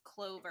 4-leaf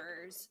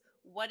clovers,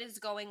 what is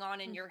going on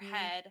in your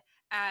head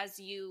as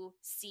you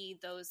see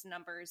those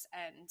numbers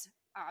and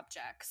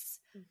objects,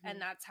 and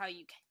that's how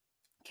you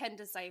can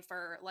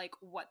decipher like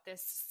what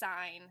this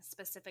sign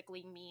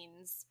specifically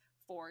means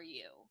for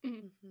you.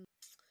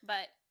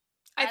 But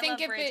I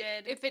think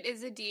if it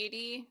is a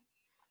deity,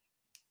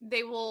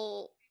 they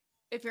will,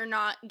 if you're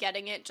not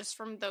getting it just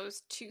from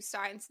those two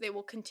signs, they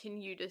will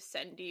continue to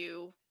send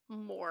you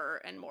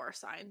more and more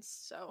signs.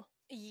 So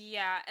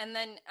yeah, and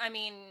then I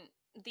mean,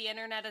 the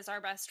internet is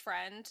our best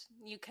friend.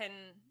 You can,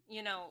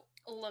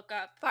 look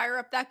up, fire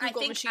up that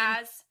Google machine.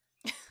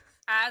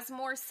 As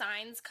more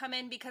signs come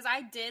in, because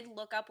I did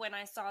look up when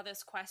I saw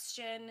this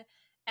question,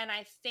 and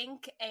I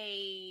think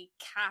a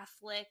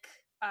Catholic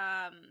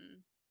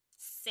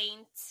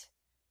saint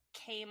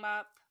came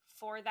up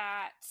for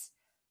that.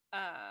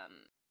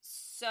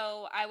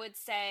 So I would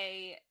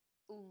say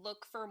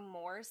look for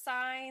more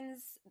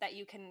signs that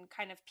you can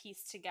kind of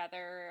piece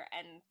together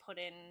and put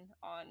in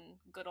on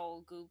good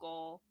old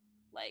Google,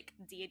 like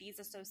deities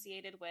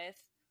associated with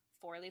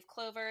 4-leaf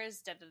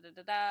clovers, da da da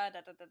da da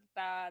da da da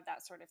da,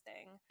 that sort of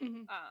thing.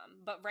 Mm-hmm.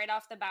 But right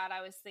off the bat,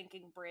 I was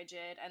thinking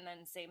Bridget, and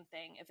then same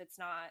thing if it's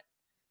not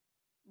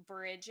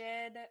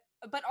Bridget.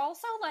 But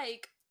also,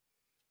 like,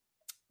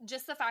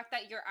 just the fact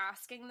that you're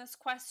asking this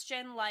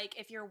question, like,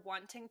 if you're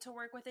wanting to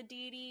work with a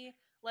deity,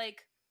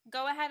 like,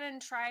 go ahead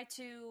and try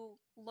to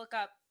look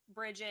up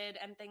Bridget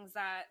and things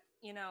that,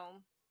 you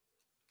know,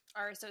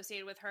 are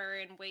associated with her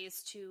and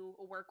ways to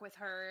work with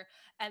her,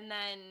 and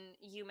then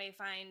you may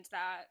find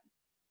that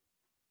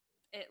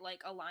it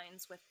like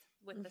aligns with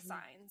the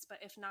signs. But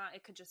if not,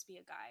 it could just be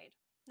a guide.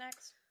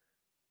 Next.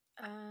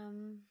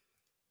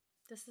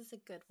 This is a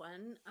good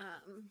one.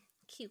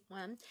 Cute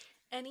one.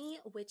 Any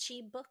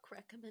witchy book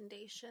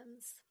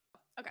recommendations?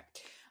 Okay.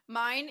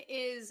 Mine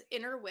is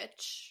Inner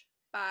Witch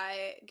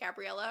by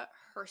Gabriella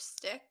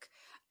Herstick.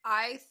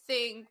 I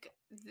think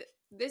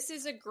this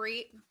is a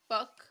great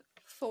book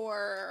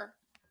for,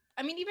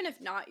 I mean, even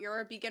if not you're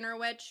a beginner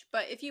witch,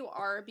 but if you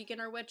are a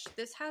beginner witch,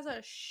 this has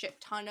a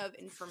shit ton of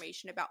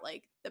information about,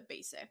 like, the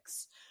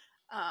basics.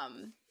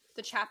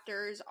 The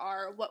chapters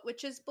are What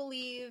Witches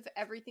Believe,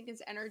 Everything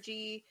is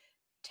Energy,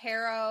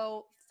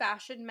 Tarot,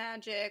 Fashion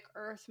Magic,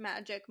 Earth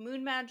Magic,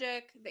 Moon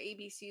Magic, the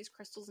ABCs,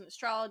 Crystals and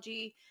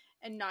Astrology,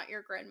 and Not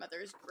Your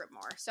Grandmother's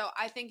Grimoire. So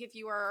I think if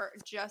you are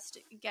just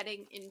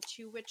getting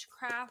into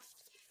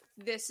witchcraft,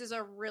 this is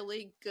a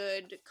really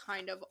good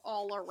kind of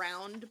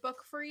all-around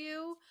book for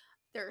you.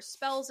 There are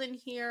spells in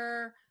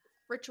here,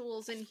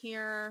 rituals in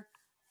here.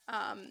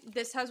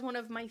 This has one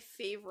of my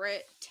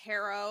favorite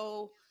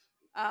tarot,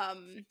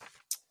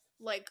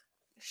 like,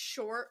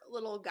 short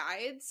little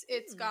guides.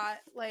 It's got,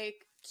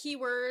 like,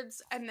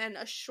 keywords and then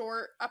a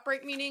short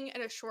upright meaning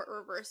and a short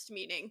reversed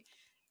meaning.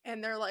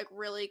 And they're, like,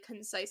 really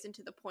concise and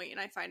to the point, and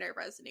I find I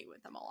resonate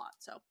with them a lot.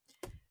 So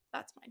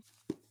that's mine.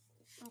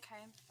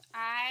 Okay.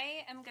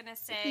 I am going to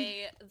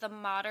say The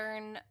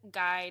Modern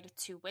Guide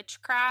to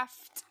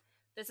Witchcraft.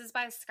 This is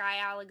by Sky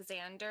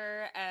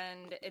Alexander,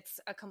 and it's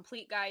a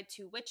complete guide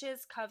to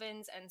witches,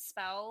 covens, and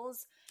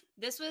spells.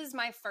 This was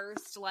my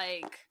first,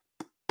 like,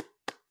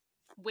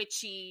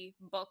 witchy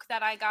book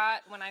that I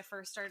got when I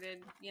first started,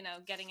 you know,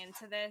 getting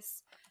into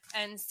this.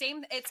 And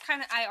same, it's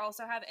kind of, I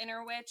also have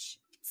Inner Witch,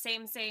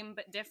 same,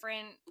 but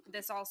different.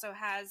 This also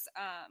has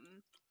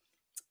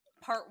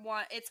part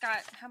one. It's got,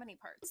 how many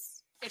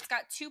parts? It's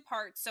got 2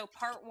 parts. So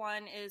part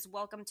 1 is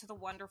Welcome to the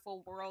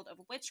Wonderful World of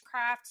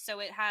Witchcraft. So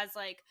it has,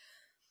 like,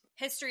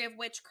 history of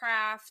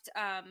witchcraft,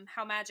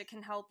 how magic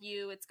can help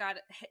you. It's got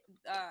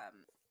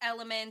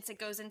elements. It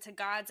goes into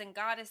gods and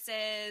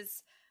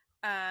goddesses,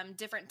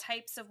 different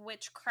types of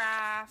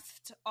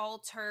witchcraft,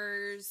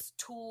 altars,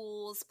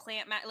 tools,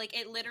 plant like,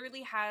 it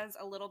literally has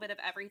a little bit of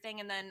everything.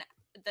 And then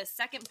the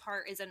second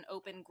part is an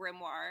open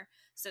grimoire,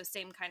 so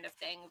same kind of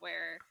thing,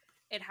 where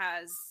it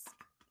has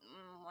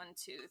 1,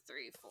 2,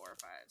 3, 4,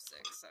 5,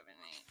 6, 7,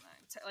 8, 9,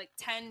 10, like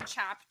 10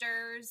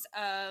 chapters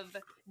of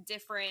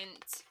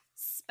different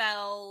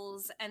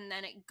spells, and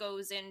then it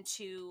goes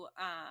into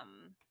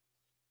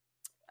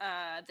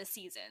the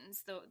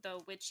seasons, the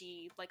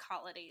witchy, like,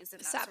 holidays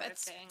and that Sabbats. sort of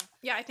thing.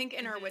 Yeah, I think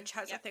Inner Witch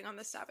has a thing on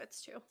the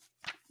Sabbats too.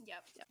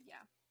 Yep. Yeah.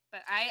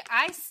 But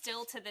I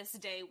still to this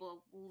day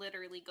will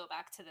literally go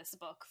back to this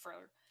book for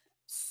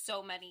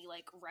so many,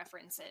 like,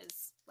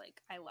 references.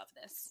 Like, I love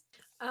this.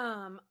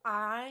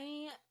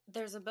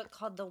 There's a book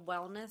called The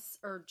Wellness,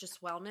 or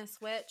just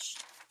Wellness Witch,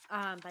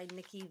 by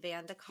Nikki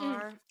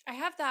Vandekar. I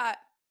have that.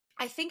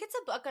 I think it's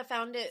a book. I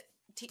found it.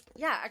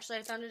 Actually,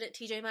 I found it at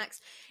TJ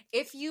Maxx.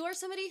 If you are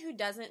somebody who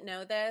doesn't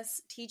know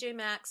this, TJ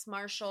Maxx,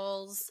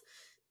 Marshalls,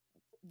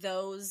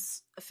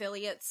 those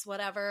affiliates,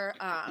 whatever,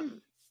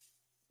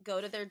 go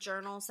to their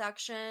journal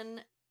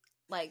section,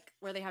 like,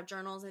 where they have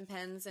journals and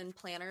pens and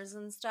planners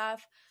and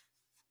stuff.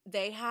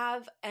 They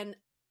have, and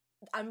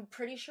I'm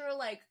pretty sure,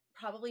 like,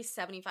 probably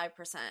 75%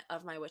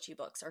 of my witchy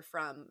books are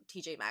from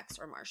TJ Maxx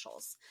or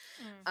Marshalls.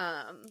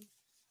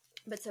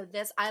 But so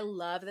I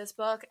love this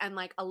book, and,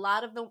 like, a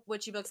lot of the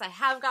witchy books I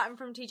have gotten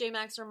from TJ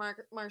Maxx or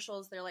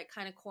Marshalls, they're, like,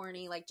 kind of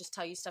corny, like, just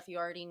tell you stuff you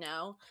already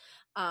know.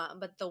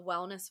 But The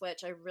Wellness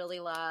Witch I really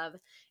love.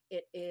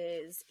 It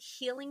is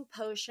healing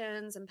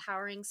potions,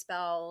 empowering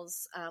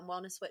spells.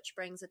 Wellness Witch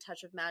brings a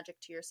touch of magic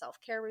to your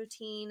self-care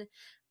routine.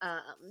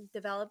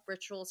 Develop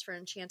rituals for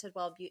enchanted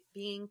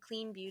well-being,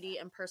 clean beauty,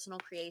 and personal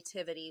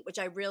creativity, which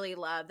I really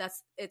love.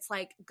 It's,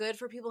 like, good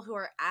for people who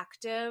are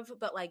active,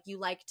 but, like, you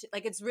like to,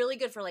 like, it's really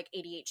good for, like,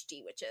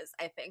 ADHD witches,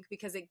 I think,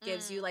 because it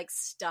gives you, like,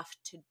 stuff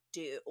to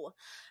do.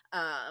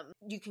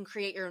 You can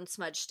create your own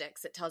smudge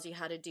sticks. It tells you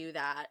how to do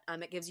that.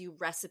 It gives you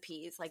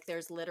recipes. Like,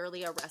 there's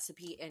literally a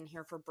recipe in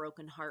here for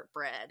broken heart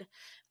bread.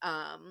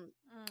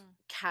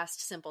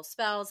 Cast simple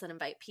spells that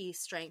invite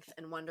peace, strength,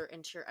 and wonder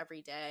into your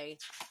everyday.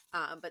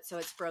 But so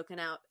it's broken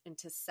out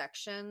into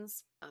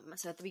sections.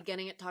 So at the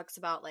beginning it talks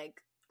about,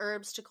 like,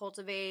 herbs to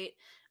cultivate,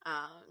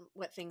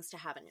 what things to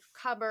have in your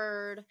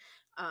cupboard.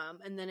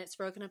 And then it's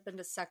broken up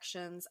into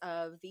sections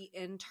of the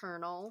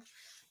internal,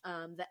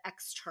 the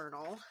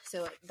external.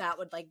 So that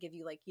would like give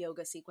you like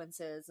yoga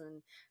sequences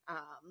and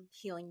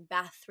healing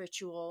bath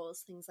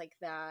rituals, things like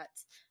that.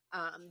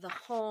 The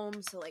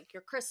home, so like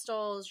your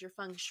crystals, your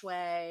feng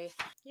shui.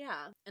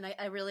 Yeah. And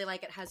I really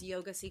like it has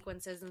yoga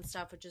sequences and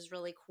stuff, which is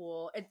really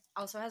cool. It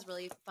also has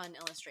really fun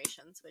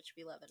illustrations, which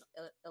we love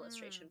an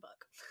illustration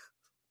book.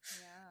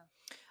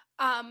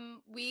 Yeah.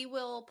 We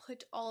will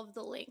put all of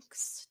the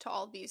links to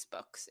all these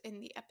books in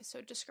the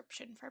episode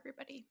description for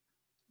everybody.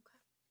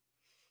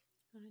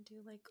 Want to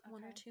do like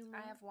one or two more?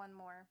 I have one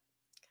more.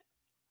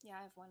 Okay. Yeah,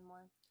 I have one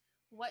more.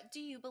 What do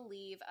you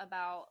believe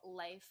about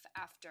life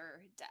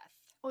after death?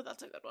 Oh,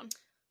 that's a good one.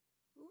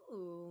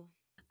 Ooh.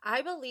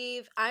 I've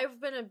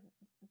been a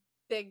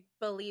big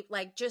believer,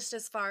 like just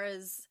as far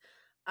as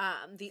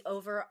the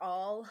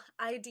overall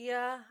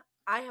idea,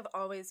 I have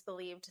always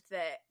believed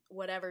that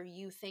whatever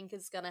you think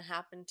is going to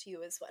happen to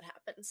you is what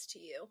happens to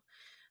you.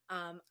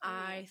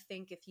 I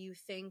think if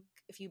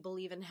you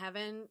believe in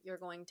heaven, you're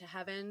going to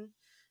heaven.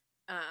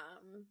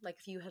 Like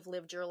if you have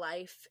lived your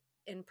life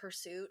in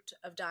pursuit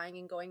of dying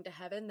and going to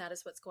heaven, that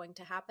is what's going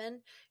to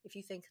happen. If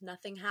you think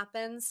nothing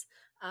happens,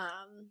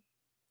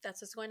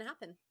 that's what's going to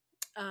happen.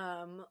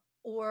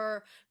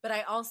 But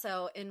I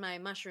also, in my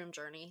mushroom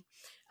journey,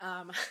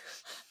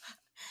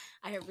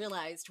 I have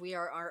realized we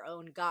are our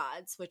own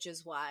gods, which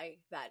is why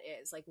that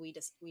is like we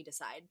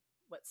decide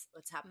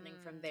what's happening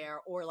from there,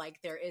 or like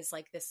there is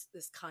like this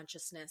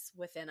consciousness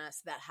within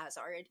us that has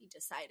already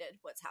decided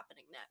what's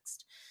happening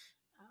next.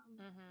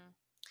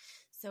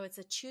 So it's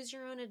a choose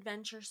your own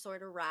adventure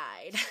sort of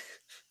ride.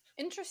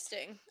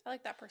 Interesting. I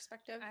like that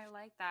perspective. I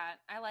like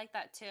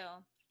that too.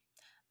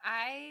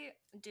 I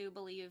do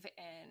believe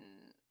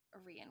in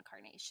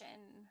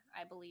reincarnation.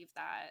 I believe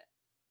that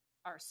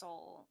our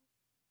soul,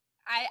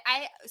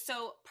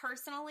 so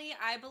personally,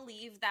 I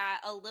believe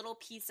that a little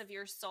piece of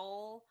your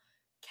soul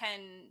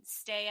can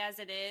stay as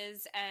it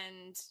is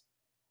and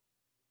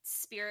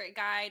spirit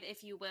guide,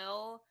 if you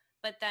will,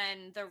 but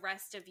then the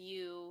rest of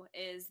you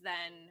is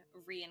then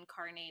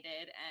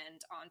reincarnated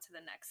and on to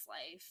the next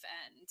life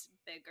and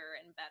bigger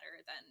and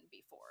better than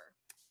before.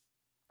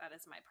 That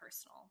is my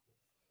personal.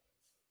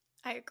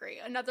 I agree.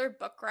 Another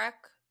book rec,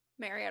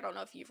 Mary, I don't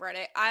know if you've read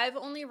it. I've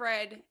only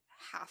read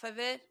half of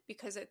it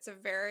because it's a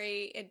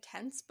very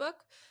intense book,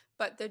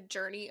 but The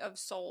Journey of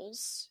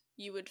Souls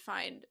you would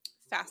find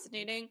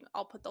fascinating.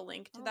 I'll put the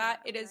link to that.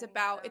 It is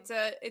about, it's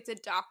a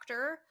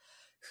doctor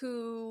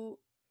who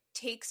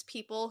takes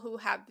people who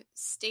have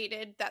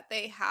stated that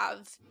they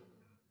have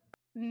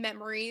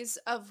memories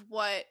of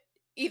what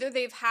either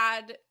they've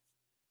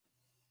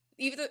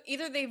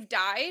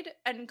died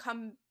and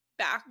come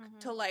back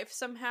to life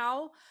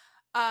somehow,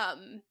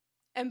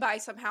 and by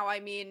somehow I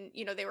mean,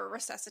 you know, they were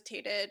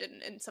resuscitated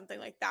and something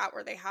like that,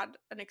 where they had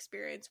an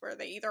experience where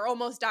they either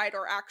almost died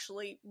or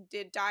actually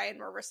did die and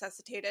were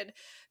resuscitated.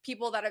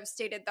 People that have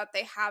stated that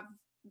they have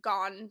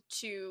gone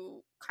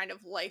to kind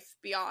of life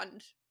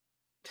beyond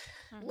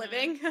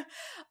living.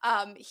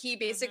 He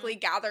basically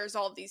gathers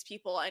all of these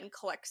people and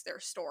collects their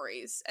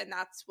stories, and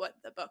that's what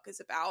the book is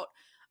about.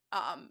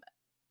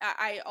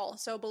 I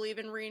also believe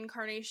in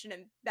reincarnation,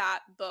 and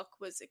that book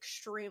was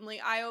extremely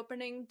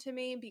eye-opening to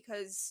me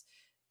because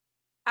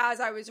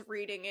as I was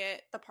reading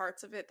it, the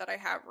parts of it that I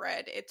have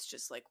read, it's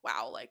just like,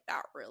 wow, like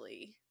that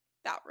really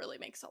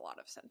makes a lot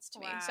of sense to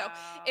me. So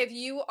if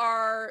you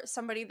are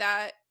somebody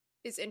that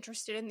is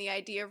interested in the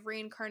idea of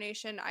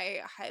reincarnation, I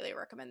highly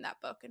recommend that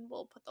book, and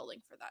we'll put the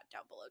link for that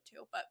down below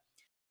too.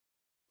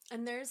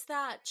 And there's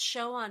that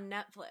show on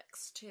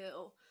Netflix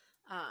too.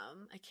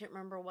 I can't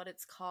remember what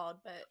it's called,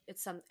 but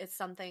it's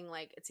something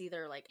like, it's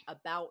either like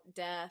about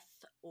death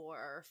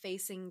or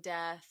facing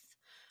death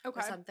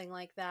or something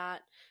like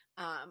that.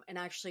 And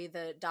actually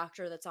the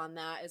doctor that's on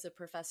that is a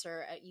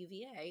professor at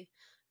UVA.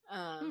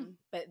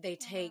 But they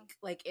take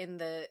like in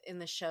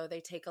the show, they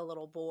take a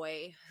little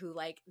boy who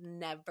like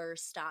never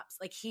stops.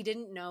 Like he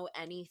didn't know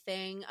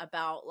anything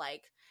about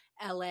like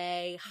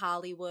LA,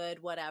 Hollywood,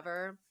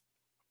 whatever.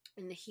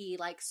 And he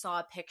like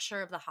saw a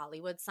picture of the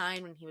Hollywood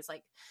sign when he was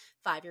like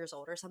 5 years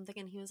old or something.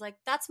 And he was like,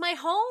 that's my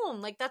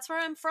home. Like, that's where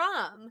I'm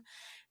from.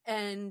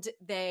 And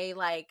they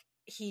like,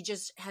 he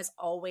just has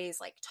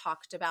always like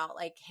talked about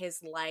like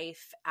his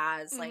life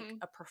as like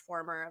a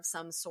performer of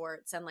some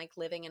sorts and like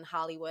living in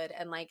Hollywood.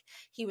 And like,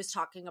 he was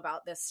talking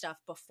about this stuff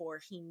before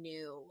he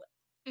knew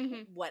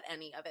what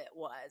any of it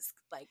was,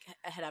 like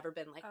had ever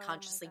been like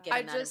consciously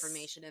given that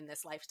information in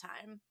this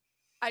lifetime.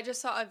 I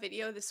just saw a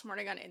video this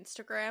morning on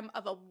Instagram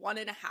of a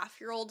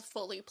 1.5-year-old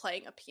fully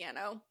playing a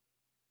piano.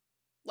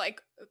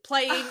 like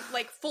playing,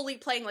 like fully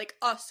playing like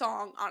a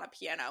song on a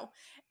piano.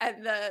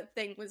 And the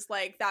thing was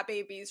like, that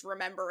baby's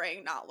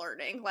remembering, not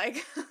learning.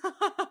 Like,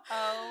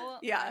 oh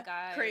yeah, my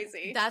God.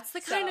 Crazy. That's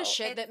the kind of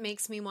shit that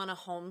makes me want to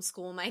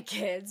homeschool my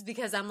kids,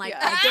 because I'm like,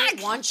 I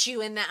don't want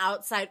you in the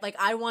outside. Like,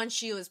 I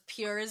want you as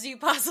pure as you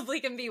possibly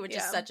can be, which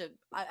is such a,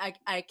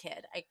 I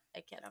kid.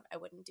 I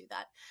wouldn't do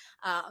that.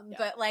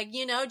 But like,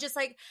 you know, just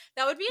like,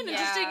 that would be an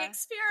interesting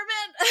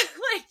experiment.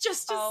 Like,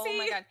 just to see. Oh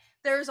my God.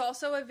 There's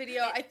also a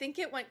video, I think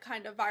it went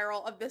kind of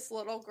viral, of this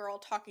little girl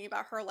talking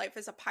about her life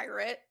as a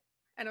pirate.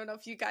 I don't know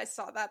if you guys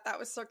saw that. That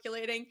was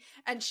circulating.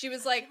 And she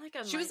was like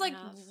she was like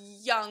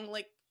young,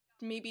 like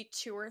maybe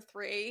 2 or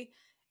 3,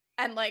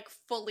 and like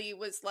fully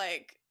was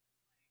like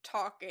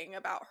talking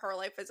about her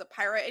life as a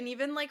pirate. And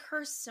even like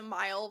her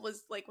smile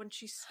was like, when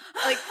she's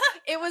like,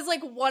 it was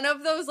like one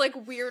of those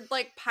like weird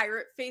like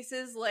pirate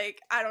faces.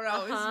 Like, I don't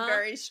know, it was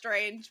very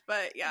strange,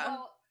 but yeah.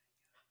 Well,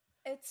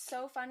 it's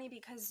so funny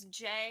because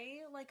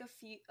Jay, like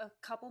a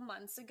couple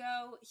months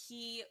ago,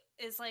 he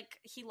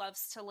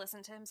loves to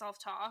listen to himself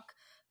talk,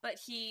 but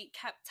he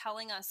kept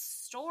telling us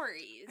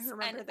stories.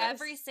 And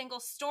every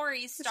single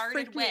story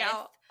started with,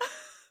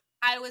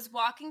 I was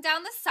walking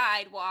down the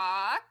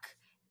sidewalk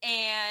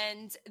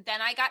and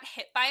then I got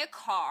hit by a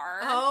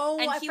car. Oh,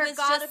 and he was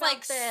just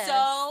like this.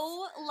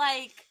 So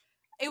like,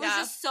 it was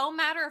just so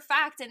matter of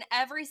fact, and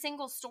every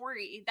single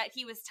story that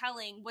he was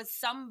telling was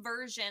some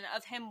version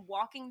of him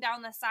walking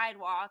down the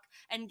sidewalk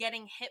and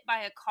getting hit by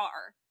a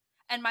car.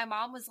 And my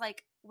mom was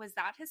like, was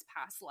that his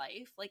past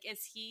life? Like,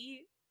 is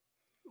he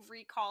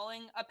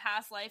recalling a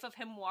past life of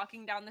him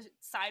walking down the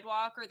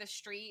sidewalk or the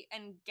street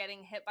and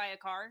getting hit by a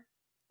car?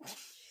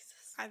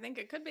 Jesus. I think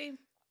it could be.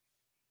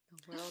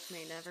 The world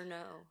may never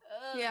know.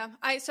 Yeah.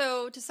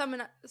 So to sum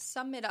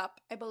it up,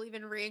 I believe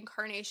in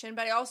reincarnation,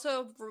 but I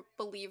also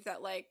believe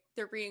that like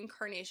the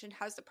reincarnation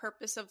has the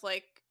purpose of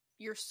like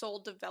your soul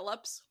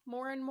develops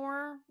more and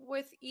more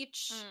with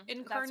each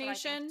incarnation. That's what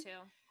I think too.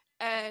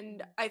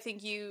 And I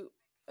think you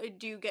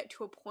do get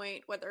to a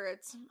point, whether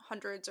it's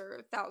hundreds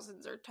or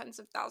thousands or tens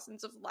of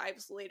thousands of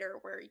lives later,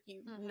 where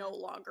you no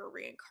longer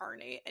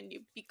reincarnate and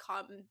you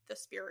become the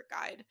spirit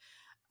guide.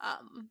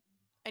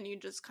 And you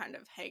just kind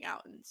of hang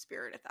out in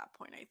spirit at that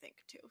point, I think,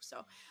 too.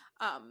 So,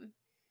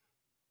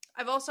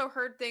 I've also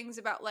heard things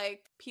about,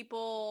 like,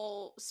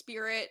 people,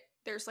 spirit,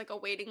 there's, like, a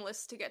waiting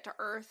list to get to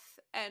Earth,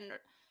 and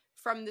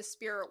from the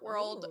spirit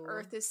world,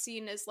 Earth is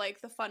seen as,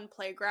 like, the fun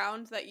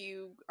playground that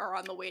you are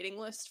on the waiting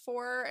list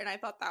for, and I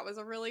thought that was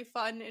a really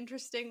fun,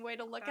 interesting way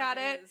to look at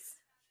it.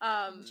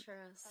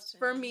 Interesting.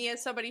 For me,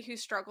 as somebody who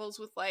struggles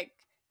with, like,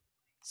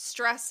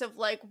 stress of,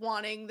 like,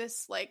 wanting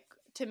this, like,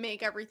 to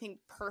make everything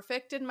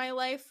perfect in my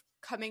life,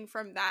 coming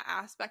from that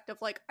aspect of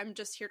like, I'm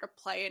just here to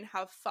play and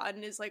have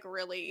fun is like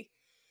really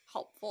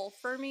helpful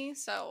for me.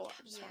 So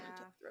I just wanted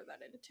to throw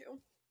that in too.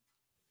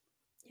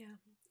 Yeah.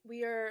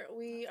 We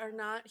are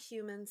not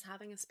humans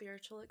having a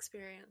spiritual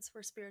experience.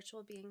 We're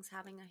spiritual beings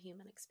having a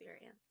human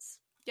experience.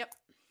 Yep.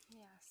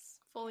 Yes.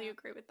 Fully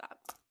agree with that.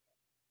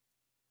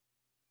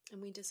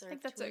 And we deserve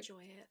to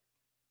enjoy it.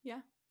 Yeah.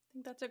 I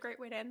think that's a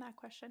great way to end that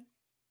question.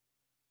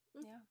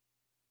 Yeah.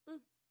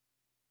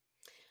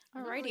 I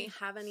don't really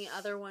have any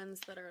other ones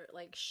that are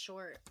like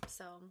short,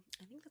 so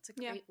I think that's a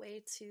great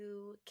way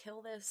to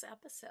kill this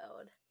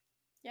episode.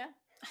 Yeah.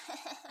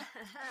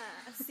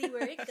 See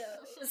where it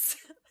goes.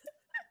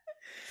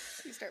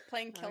 You start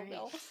playing Kill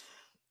Bill.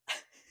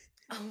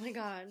 Oh my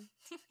God.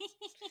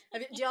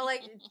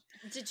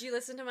 Did you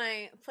listen to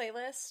my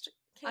playlist,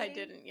 Katie? I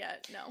didn't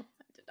yet. No,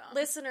 I did not.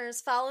 Listeners,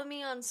 follow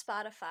me on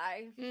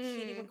Spotify,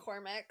 Katie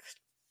McCormick.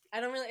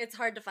 It's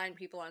hard to find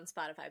people on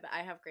Spotify, but I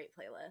have great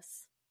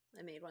playlists.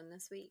 I made one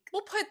this week.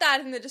 We'll put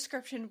that in the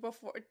description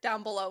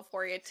down below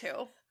for you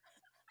too.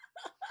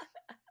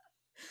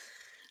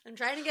 I'm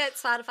trying to get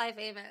Spotify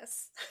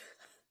famous.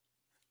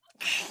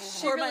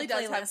 She really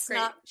does have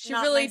great. She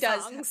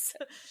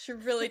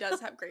really does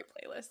have great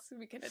playlists.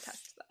 We can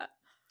attest to that.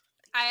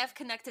 I have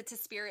connected to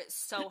spirit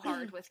so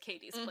hard with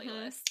Katie's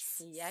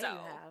playlists. Yeah, so. You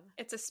have.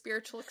 It's a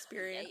spiritual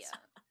experience.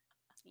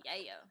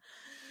 Yeah.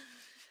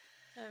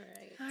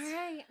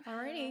 All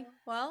right.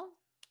 Well,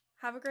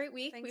 have a great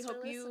week. We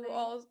hope you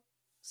all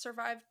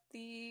survived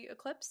the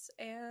eclipse,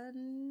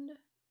 and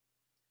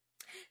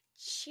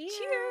cheers.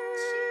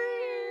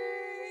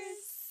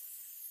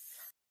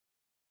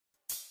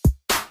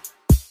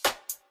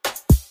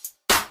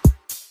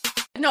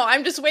 No,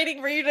 I'm just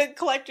waiting for you to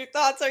collect your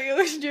thoughts. Are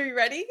you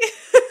ready?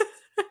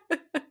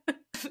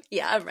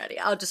 Yeah, I'm ready.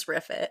 I'll just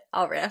riff it.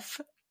 I'll riff.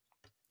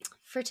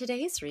 For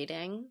today's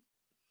reading,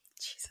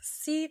 Jesus.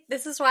 See,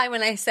 this is why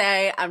when I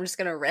say I'm just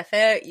going to riff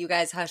it, you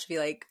guys have to be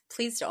like,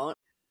 please don't.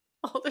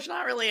 Oh, there's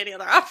not really any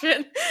other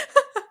option.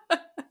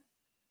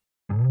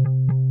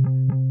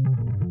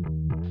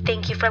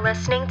 Thank you for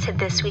listening to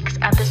this week's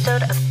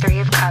episode of 3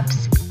 of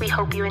Cups. We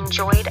hope you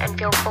enjoyed and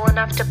feel full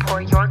enough to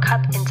pour your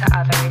cup into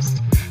others.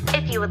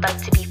 If you would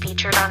like to be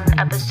featured on an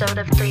episode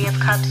of 3 of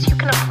Cups, you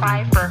can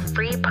apply for a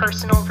free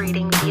personal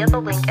reading via the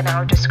link in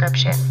our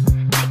description.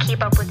 To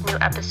keep up with new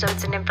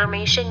episodes and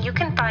information, you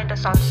can find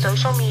us on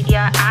social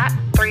media at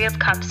Three of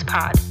Cups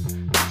Pod.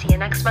 See you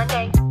next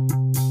Monday.